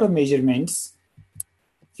 there are a lot of measurements.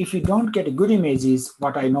 If you don't get good images,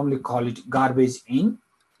 what I normally call it garbage in,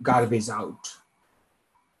 garbage out.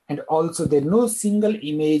 And also there's no single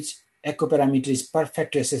image echo parameter is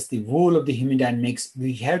perfect to assess the whole of the hemodynamics.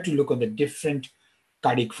 We have to look at the different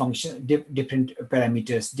cardiac function, different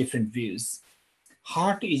parameters, different views.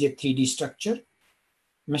 Heart is a 3D structure.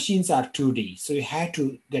 Machines are 2D. So you have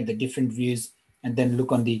to get the different views and then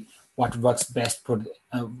look on the what works best for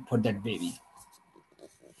that baby.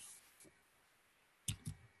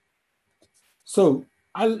 So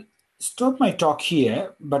I'll stop my talk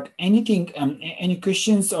here, but anything, any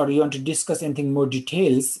questions, or you want to discuss anything more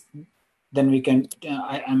details, then we can,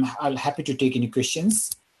 I'll happy to take any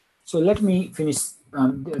questions. So let me finish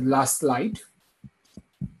the last slide.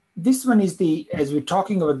 This one is as we're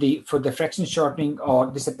talking about for the fraction shortening, or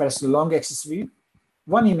this is a parasternal long axis view.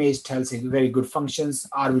 One image tells you very good functions.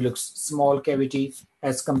 RV looks small cavity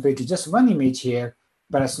as compared to just one image here,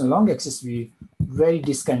 parasternal long axis view, very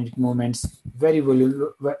dyskinetic movements, very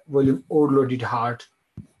volume overloaded heart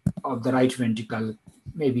of the right ventricle,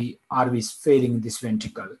 maybe RV is failing this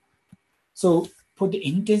ventricle. So for the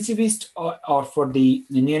intensivist or for the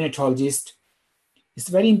neonatologist, it's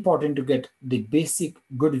very important to get the basic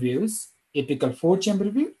good views, apical 4-chamber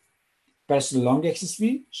view, parietal long axis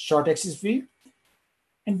view, short axis view,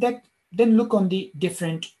 and then look on the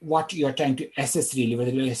different, what you are trying to assess really,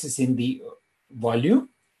 whether you're assessing the volume,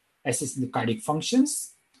 assessing the cardiac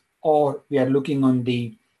functions, or we are looking on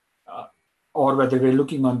the, or whether we're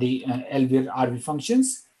looking on the alveolar RV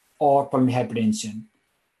functions or pulmonary hypertension.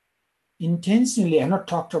 Intentionally, I have not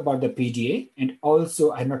talked about the PDA, and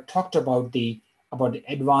also I have not talked about the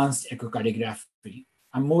advanced echocardiography.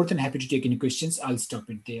 I'm more than happy to take any questions. I'll stop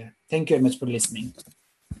it there. Thank you very much for listening.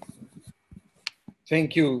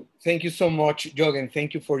 Thank you. Thank you so much, Yogen.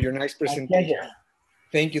 Thank you for your nice presentation.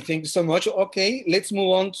 Thank you. Thank you so much. Okay, let's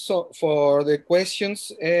move on for the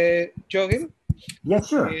questions, Yogen. Yes,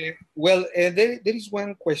 sure. There is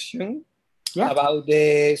one question about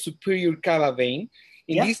the superior cava vein.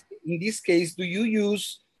 In this case, do you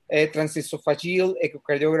use transesophageal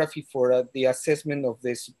echocardiography for the assessment of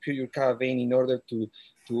the superior cava vein in order to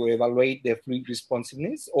evaluate the fluid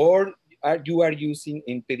responsiveness, or you are using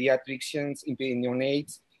in pediatricians, in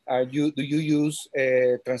neonates? Do you use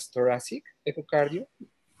transthoracic echocardiogram?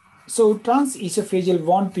 So transesophageal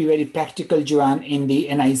won't be very practical, Joanne, in the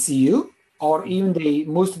NICU or even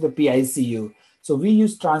most of the PICU. So we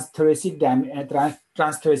use transthoracic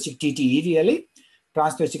TTE really,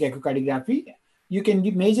 transthoracic echocardiography. You can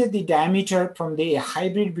measure the diameter from the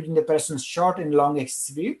hybrid between the person's short and long axis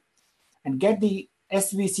view and get the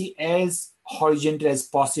SVC as horizontal as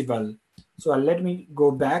possible. So let me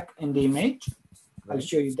go back in the image. I'll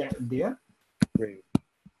show you that there. Great.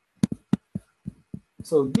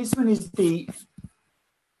 So this one is the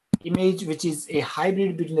image, which is a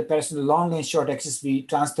hybrid between the person's long and short axis view,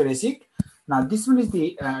 transthoracic. Now this one is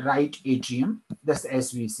the right atrium, that's the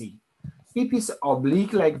SVC. If it's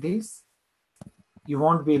oblique like this, you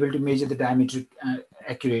won't be able to measure the diameter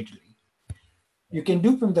accurately. You can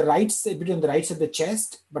do from the right side, between the right side of the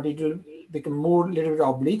chest, but it will become little bit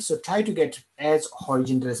oblique. So try to get as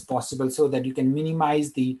horizontal as possible so that you can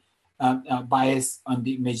minimize the bias on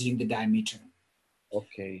the measuring the diameter.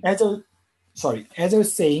 Okay. As I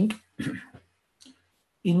was saying,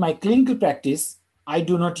 in my clinical practice, I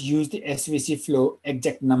do not use the SVC flow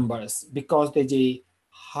exact numbers because there's a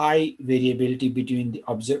high variability between the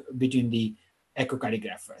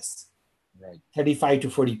echocardiographers, right? 35 to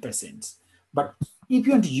 40%. But if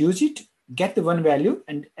you want to use it, get the one value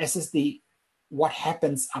and assess what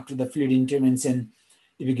happens after the fluid intervention.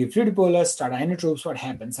 If you give fluid bolus, start inotropes, what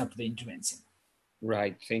happens after the intervention?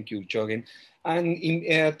 Right. Thank you, Yogen. And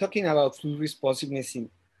in talking about fluid responsiveness,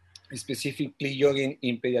 specifically, Yogen,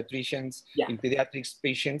 in pediatricians, in pediatrics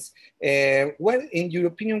patients, what, in your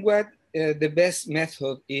opinion, what the best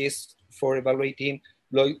method is for evaluating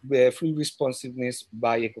fluid responsiveness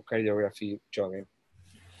by echocardiography, Yogen?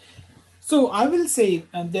 So I will say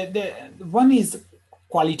the one is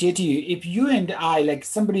qualitative. If you and I, like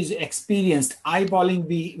somebody who's experienced, eyeballing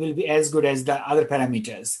will be as good as the other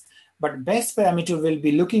parameters. But best parameter will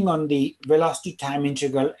be looking on the velocity time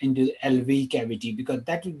integral into the LV cavity, because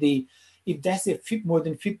that will be, if that's more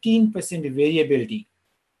than 15% variability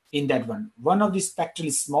in that one. One of the spectral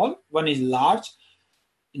is small, one is large,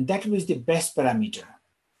 and that was the best parameter.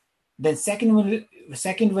 Then second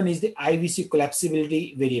one is the IVC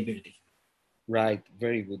collapsibility variability. Right,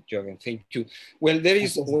 very good, Yogen. Thank you. Well, there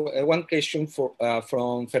is one question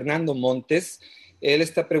from Fernando Montes. Él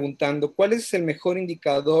está preguntando, ¿cuál es el mejor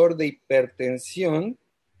indicador de hipertensión?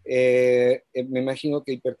 Me imagino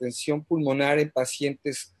que hipertensión pulmonar en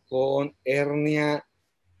pacientes con hernia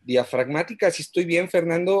diafragmática. Si estoy bien,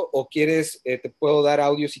 Fernando, o quieres, te puedo dar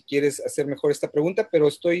audio si quieres hacer mejor esta pregunta, pero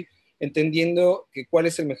estoy entendiendo que cuál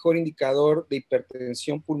es el mejor indicador de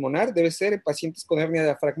hipertensión pulmonar. ¿Debe ser en pacientes con hernia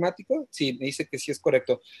diafragmática? Sí, me dice que sí es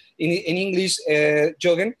correcto. In English,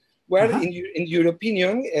 Yogen, in your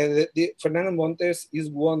opinion, Fernando Montes is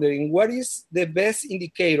wondering, what is the best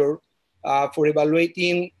indicator for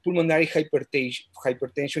evaluating pulmonary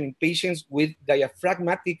hypertension in patients with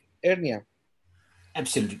diaphragmatic hernia?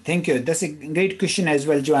 Absolutely. Thank you. That's a great question as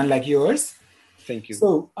well, Joanne, like yours. Thank you.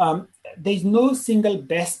 So there's no single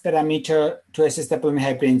best parameter to assess the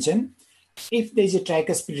pulmonary hypertension. If there's a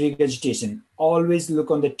tricuspid regurgitation, always look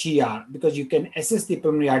on the TR, because you can assess the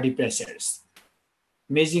pulmonary artery pressures,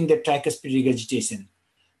 measuring the tricuspid regurgitation.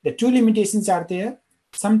 The two limitations are there.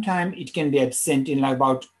 Sometimes it can be absent in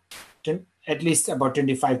at least about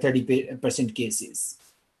 25-30% cases.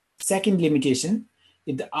 Second limitation,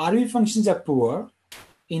 if the RV functions are poor,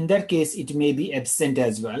 in that case, it may be absent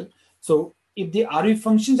as well. So if the RV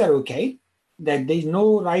functions are okay, that there is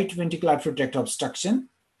no right ventricular outflow tract obstruction,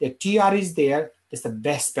 the TR is there, that's the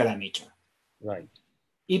best parameter. Right.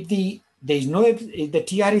 If if the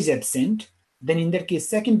TR is absent, then in that case,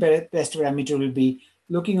 second best parameter will be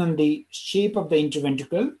looking on the shape of the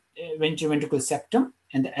ventricular septum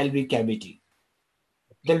and the LV cavity.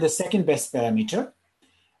 They're the second best parameter.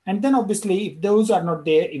 And then obviously, if those are not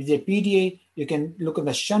there, if the PDA, you can look on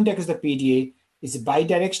the shunt across the PDA. Is it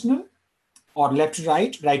bidirectional or left to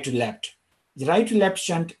right, right to left? The right to left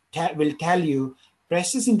shunt will tell you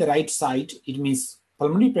pressures in the right side. It means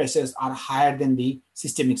pulmonary pressures are higher than the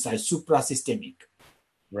systemic side, suprasystemic.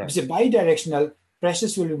 Right. If it's a bidirectional,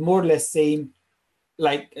 pressures will be more or less same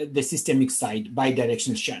like the systemic side,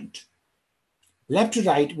 bidirectional shunt. Left to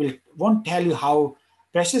right won't tell you how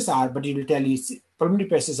pressures are, but it will tell you pulmonary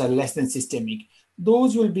pressures are less than systemic.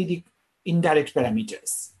 Those will be the indirect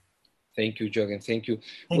parameters. Thank you, Yogen. Thank you.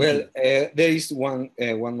 Thank you. There is one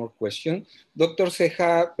more question. Dr.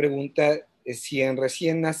 Ceja pregunta si en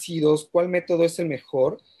recién nacidos, ¿cuál método es el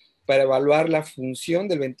mejor para evaluar la función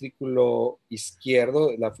del ventrículo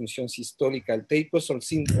izquierdo, la función sistólica, el TAPOS o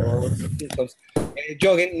symptoms?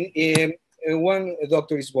 Yogen, one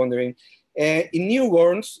doctor is wondering, in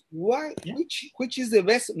newborns, which is the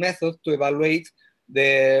best method to evaluate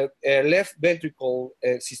the left ventricle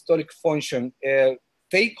systolic function?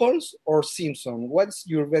 TAPOS or Simpson? What's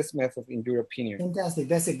your best method in your opinion? Fantastic.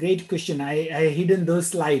 That's a great question. I hidden those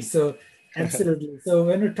slides. So absolutely. So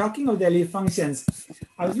when we're talking of the LV functions,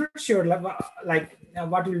 I was not sure like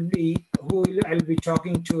what will be, who I'll be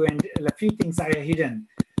talking to, and a few things I have hidden.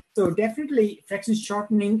 So definitely fraction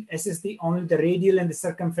shortening assess only the radial and the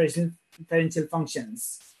circumferential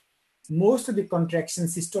functions. Most of the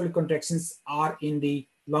contractions, systolic contractions, are in the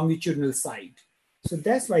longitudinal side. So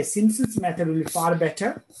that's why Simpson's method will be far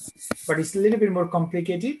better, but it's a little bit more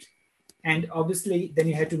complicated. And obviously, then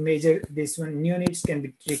you have to measure this one. Neonates can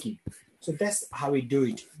be tricky. So that's how we do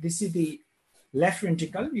it. This is the left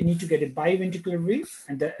ventricle. You need to get a biventricular wave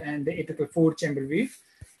and the apical four-chamber wave.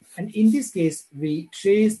 And in this case, we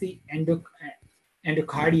trace the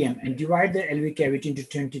endocardium and divide the LV cavity into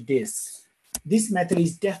 20 discs. This method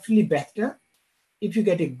is definitely better if you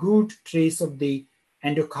get a good trace of the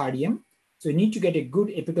endocardium. So you need to get a good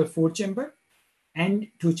apical four-chamber and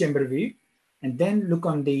two-chamber wave, and then look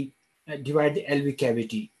on the divide the LV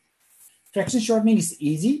cavity. Fraction shortening is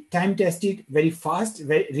easy, time-tested, very fast,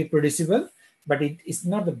 very reproducible, but it is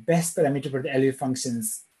not the best parameter for the LV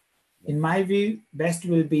functions. In my view, best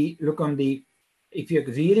will be look on the, if you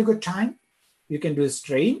have really good time, you can do a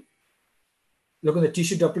strain, look on the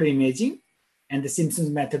tissue Doppler imaging, and the Simpson's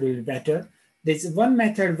method will be better. There's one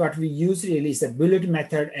method what we use really is a bullet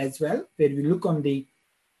method as well, where we look on the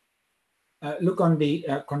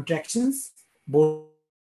contractions, both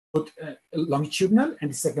longitudinal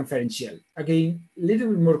and circumferential. Again, a little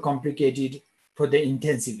bit more complicated for the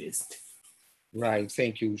intensivist. Right,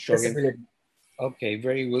 thank you, Yogen. Okay,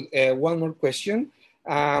 very good. One more question.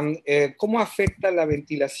 ¿Cómo afecta la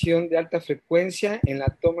ventilación de alta frecuencia en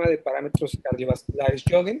la toma de parámetros cardiovasculares,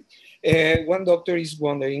 Yogen? One doctor is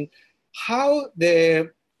wondering, how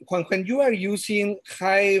when you are using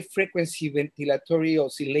high frequency ventilatory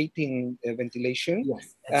oscillating ventilation,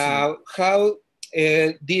 yes, how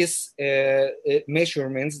these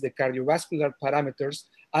measurements, the cardiovascular parameters,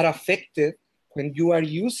 are affected when you are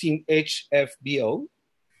using HFBO?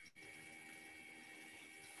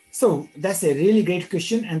 So that's a really great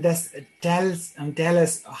question, and that tell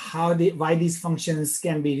us why these functions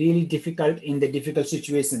can be really difficult in the difficult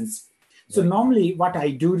situations. So normally what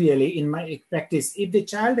I do really in my practice, if the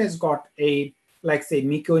child has got a, like say,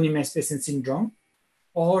 meconium aspiration syndrome,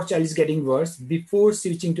 or child is getting worse, before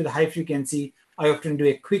switching to the high frequency, I often do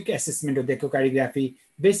a quick assessment of the echocardiography,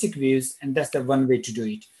 basic views, and that's the one way to do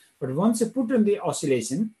it. But once you put on the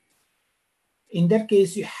oscillation, in that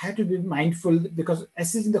case, you have to be mindful because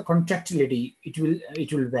assessing the contractility, it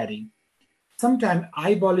will vary. Sometimes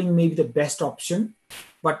eyeballing may be the best option,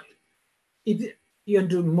 but if you want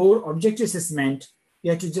to do more objective assessment,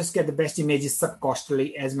 you have to just get the best images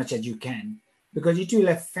subcostally as much as you can, because it will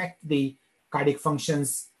affect the cardiac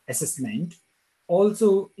functions assessment.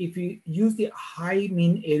 Also, if you use the high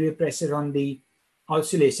mean airway pressure on the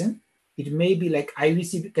oscillation, it may be like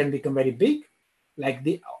IVC can become very big, like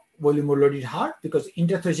the volume loaded heart, because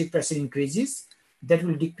intrathoracic pressure increases, that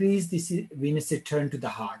will decrease the venous return to the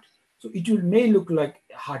heart. So it may look like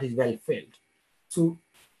heart is well filled. So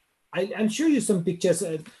I'll show you some pictures.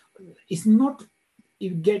 It's not,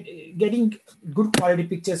 getting good quality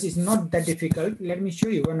pictures is not that difficult. Let me show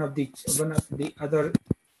you one of the other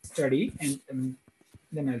study, and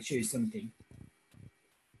then I'll show you something.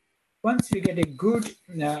 once we get a good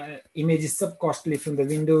images subcostally from the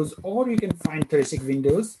windows, or you can find thoracic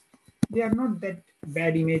windows, they are not that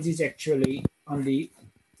bad images actually on the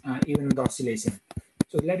even the oscillation.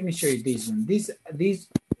 So let me show you these one. These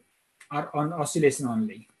are on oscillation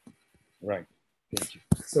only. Right. Thank you.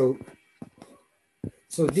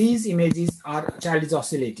 So these images are child is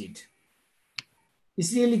oscillated.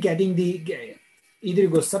 It's really getting the either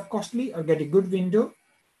go subcostally or get a good window,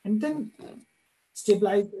 and then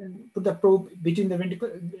stabilize and put the probe between the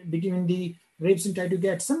ventricle, between the ribs, and try to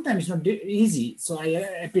get. Sometimes it's not easy. So I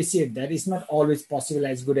appreciate that. It's not always possible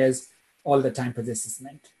as good as all the time for the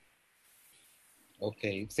assessment.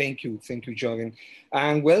 Okay, thank you, YOGEN.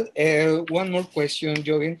 And well, one more question,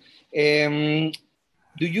 YOGEN.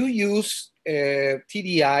 Do you use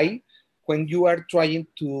TDI when you are trying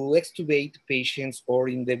to extubate patients or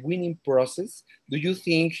in the weaning process? Do you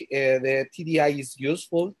think the TDI is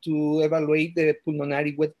useful to evaluate the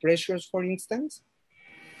pulmonary wet pressures, for instance?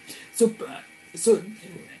 So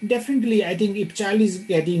definitely, I think if child is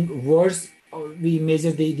getting worse, we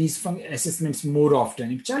measure these assessments more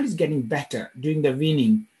often. If child is getting better during the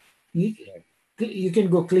weaning, you can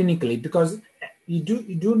go clinically, because you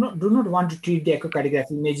do not want to treat the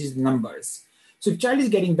echocardiographic images numbers. So if child is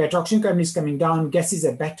getting better, oxygen current is coming down, gases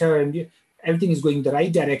are better, and everything is going the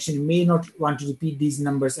right direction, you may not want to repeat these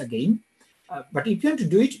numbers again. But if you want to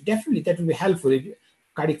do it, definitely that will be helpful. If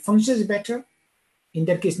cardiac function is better, in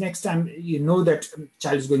that case, next time you know that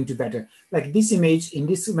child is going to better. Like this image in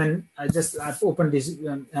this woman, I've opened this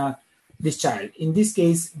this child. In this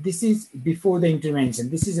case, this is before the intervention.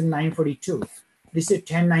 This is a 942. This is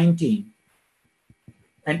 1019.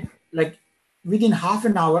 And like within half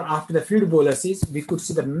an hour after the fluid boluses, we could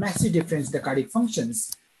see the massive difference in the cardiac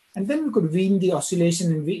functions. And then we could wean the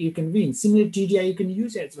oscillation, and you can wean. Similar TDI you can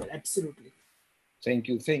use as well, absolutely. Thank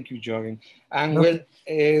you, YOGEN. And well,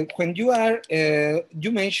 when you are,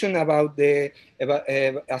 you mentioned about the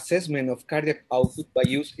assessment of cardiac output by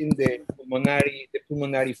using the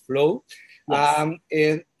pulmonary flow. Yes.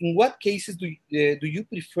 In what cases do you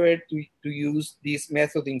prefer to use this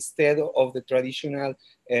method instead of the traditional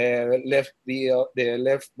the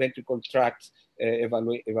left ventricle tract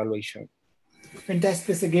evaluation? Fantastic,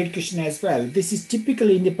 that's a great question as well. This is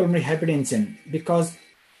typically in the pulmonary hypertension, because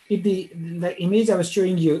if the image I was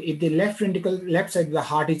showing you, if the left side of the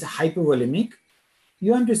heart is hypovolemic,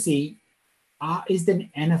 you want to see, is there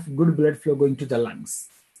enough good blood flow going to the lungs?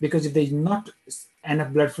 Because if there is not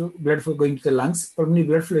enough blood flow going to the lungs, pulmonary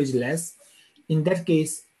blood flow is less. In that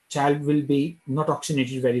case, child will be not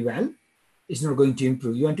oxygenated very well. It's not going to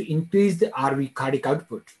improve. You want to increase the RV cardiac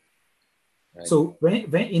output. Right. So when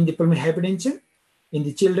in the pulmonary hypertension, in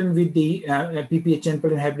the children with the PPHN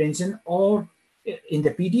pulmonary hypertension, or in the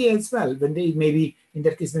PD as well, when they maybe, in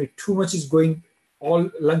that case, maybe too much is going, all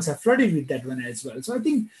lungs are flooded with that one as well. So I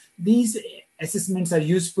think these assessments are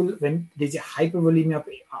useful when there's a hypervolemia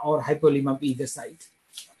or hypovolemia of either side.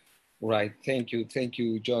 Right, thank you,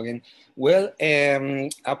 YOGEN. Well,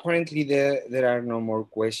 apparently there are no more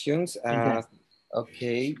questions.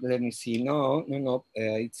 Okay, let me see. No.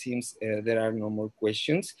 It seems there are no more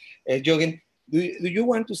questions. YOGEN, do you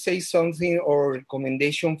want to say something or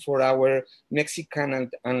recommendation for our Mexican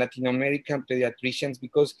and Latin American pediatricians?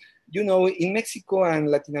 Because, you know, in Mexico and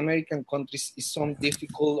Latin American countries, it's so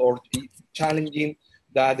difficult or it's challenging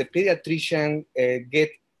that the pediatrician get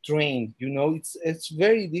trained. You know, it's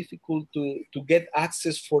very difficult to get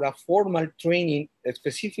access for a formal training,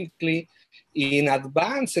 specifically in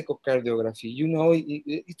advanced echocardiography. You know,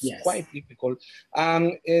 it's quite difficult.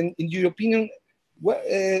 And in your opinion, what,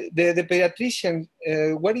 the pediatrician,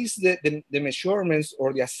 what is the measurements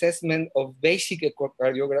or the assessment of basic echo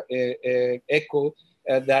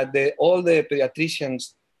that all the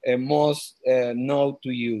pediatricians must know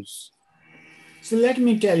to use? So let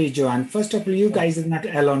me tell you, Joan, first of all, you guys are not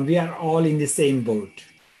alone. We are all in the same boat.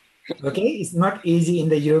 Okay, it's not easy in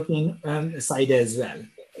the European side as well.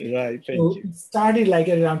 Right, thank you. It started like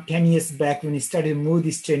around 10 years back when we started to move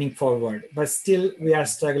this training forward, but still we are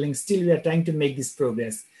struggling, still we are trying to make this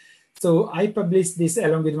progress. So I published this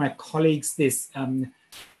along with my colleagues, this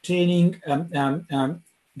training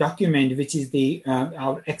document, which is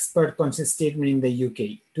our expert consent statement in the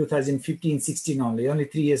UK, 2015-16 only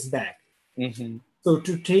 3 years back. Mm-hmm. So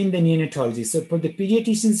to train the neonatologists. So for the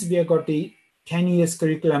pediatricians, we have got the 10 years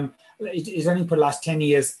curriculum. It is running for the last 10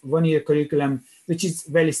 years, 1 year curriculum, which is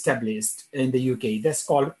well established in the UK. That's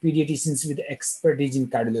called Pediatricians with Expertise in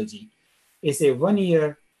Cardiology. It's a 1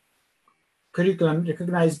 year curriculum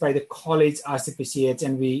recognized by the college RCPCH,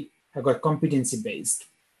 and we have got competency based.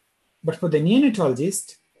 But for the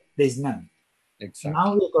neonatologist, there's none. Exactly.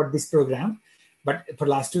 Now we've got this program. but for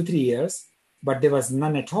last 2-3 years, but there was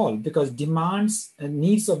none at all because demands and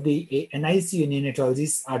needs of the NICU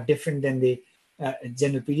neonatologists are different than the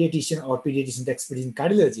general pediatrician or pediatrician expertise in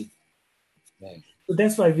cardiology. Right. So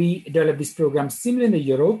that's why we developed this program. Similar in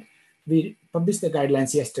Europe, we published the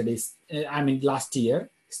guidelines yesterday, last year.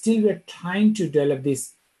 Still, we're trying to develop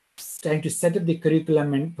this, trying to set up the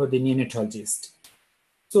curriculum for the neonatologist.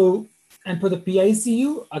 So, and for the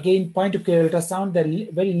PICU, again, point of care ultrasound, there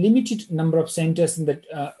are very limited number of centers in that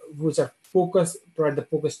which are provide the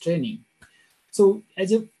focused training. So,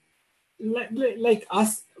 as a like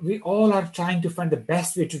us, we all are trying to find the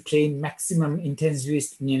best way to train maximum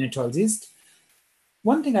intensivist neonatologists.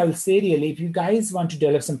 One thing I will say really, if you guys want to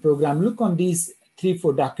develop some program, look on these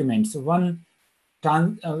 3-4 documents. One,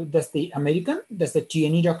 that's the American, that's the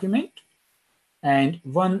TNE document. And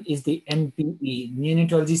one is the NPE,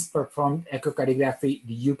 Neonatologist Performed Echocardiography,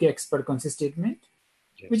 the UK Expert Consent Statement,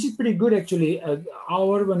 yes, which is pretty good actually.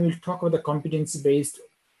 When we'll talk about the competency-based,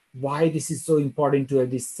 why this is so important to have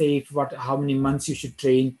this safe, how many months you should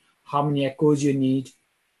train, how many echoes you need,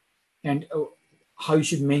 and how you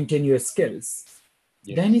should maintain your skills.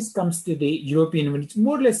 Yes. Then it comes to the European one. It's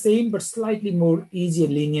more or less same, but slightly more easier,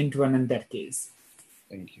 lenient one in that case.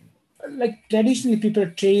 Thank you. Like traditionally, people are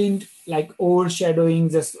trained like overshadowing,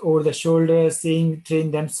 just over the shoulder,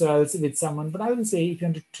 train themselves with someone. But I would say if you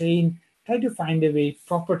want to train, try to find a way,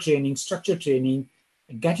 proper training, structured training,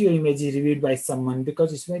 get your images reviewed by someone,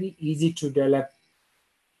 because it's very easy to develop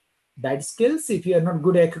bad skills. If you are not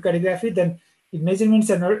good at echocardiography, then if measurements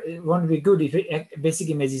won't be good if basic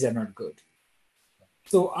images are not good.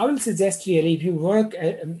 So I will suggest really, if you work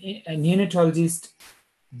a neonatologist,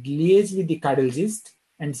 liaise with the cardiologist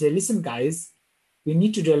and say, listen guys, we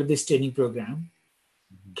need to develop this training program.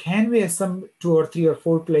 Can we have some 2 or 3 or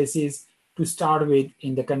 4 places to start with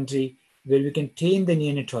in the country where we can train the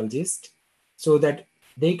neonatologist so that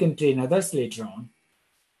they can train others later on?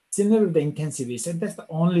 Similar with the intensivist, and that's the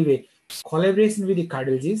only way. Collaboration with the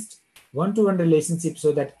cardiologist, one-to-one relationship,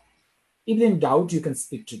 so that if they're in doubt, you can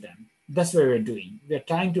speak to them. That's what we're doing. We're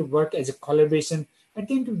trying to work as a collaboration. I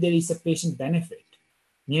think there is a patient benefit.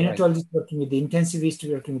 Neonatologist working with the intensivist,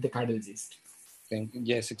 working with the cardiologist.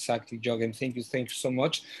 Yes, exactly, YOGEN. Thank you so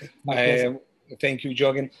much. Thank you,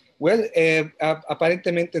 YOGEN. Well,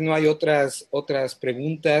 aparentemente no hay otras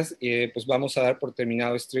preguntas, pues vamos a dar por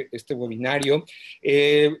terminado este webinario.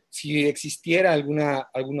 Si existiera alguna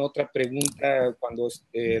otra pregunta cuando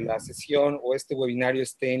la sesión o este webinario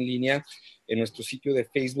esté en línea en nuestro sitio de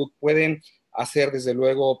Facebook, pueden hacer desde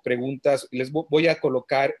luego preguntas. Les voy a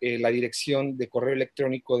colocar la dirección de correo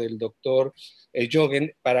electrónico del doctor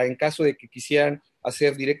YOGEN para en caso de que quisieran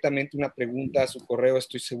hacer directamente una pregunta a su correo,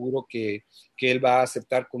 estoy seguro que él va a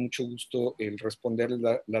aceptar con mucho gusto el responderles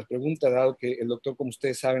la pregunta, dado que el doctor, como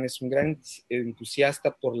ustedes saben, es un gran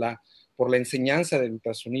entusiasta por la enseñanza del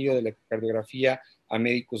ultrasonido, de la cardiografía a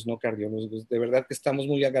médicos no cardiólogos. De verdad que estamos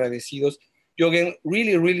muy agradecidos. YOGEN,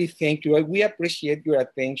 really, really thank you. We appreciate your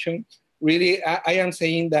attention. Really, I am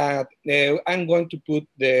saying that I'm going to put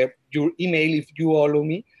your email, if you allow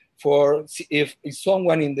me, for if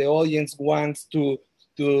someone in the audience wants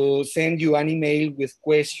to send you an email with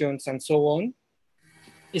questions and so on.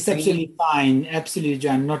 It's absolutely fine. Absolutely,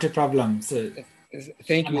 John. Not a problem. So,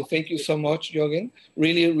 thank you so much, YOGEN.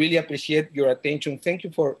 Really, really appreciate your attention. Thank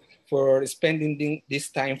you for spending this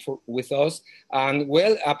time with us. And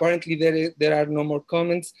well, apparently there are no more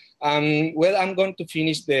comments. Well, I'm going to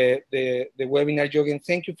finish the webinar, YOGEN.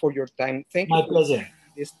 Thank you for your time. Thank you. My pleasure.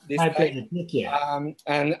 My pleasure. Thank you.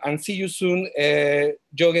 And see you soon.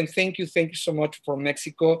 YOGEN, thank you so much from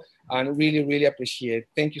Mexico, and really, really appreciate it.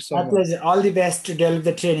 Thank you so much. My pleasure. All the best to develop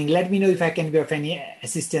the training. Let me know if I can be of any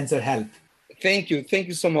assistance or help. Thank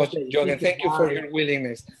you so much, YOGEN. Thank you for your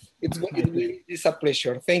willingness. It's a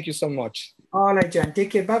pleasure. Thank you so much. All right, John.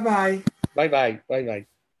 Take care. Bye-bye. Bye-bye. Bye-bye.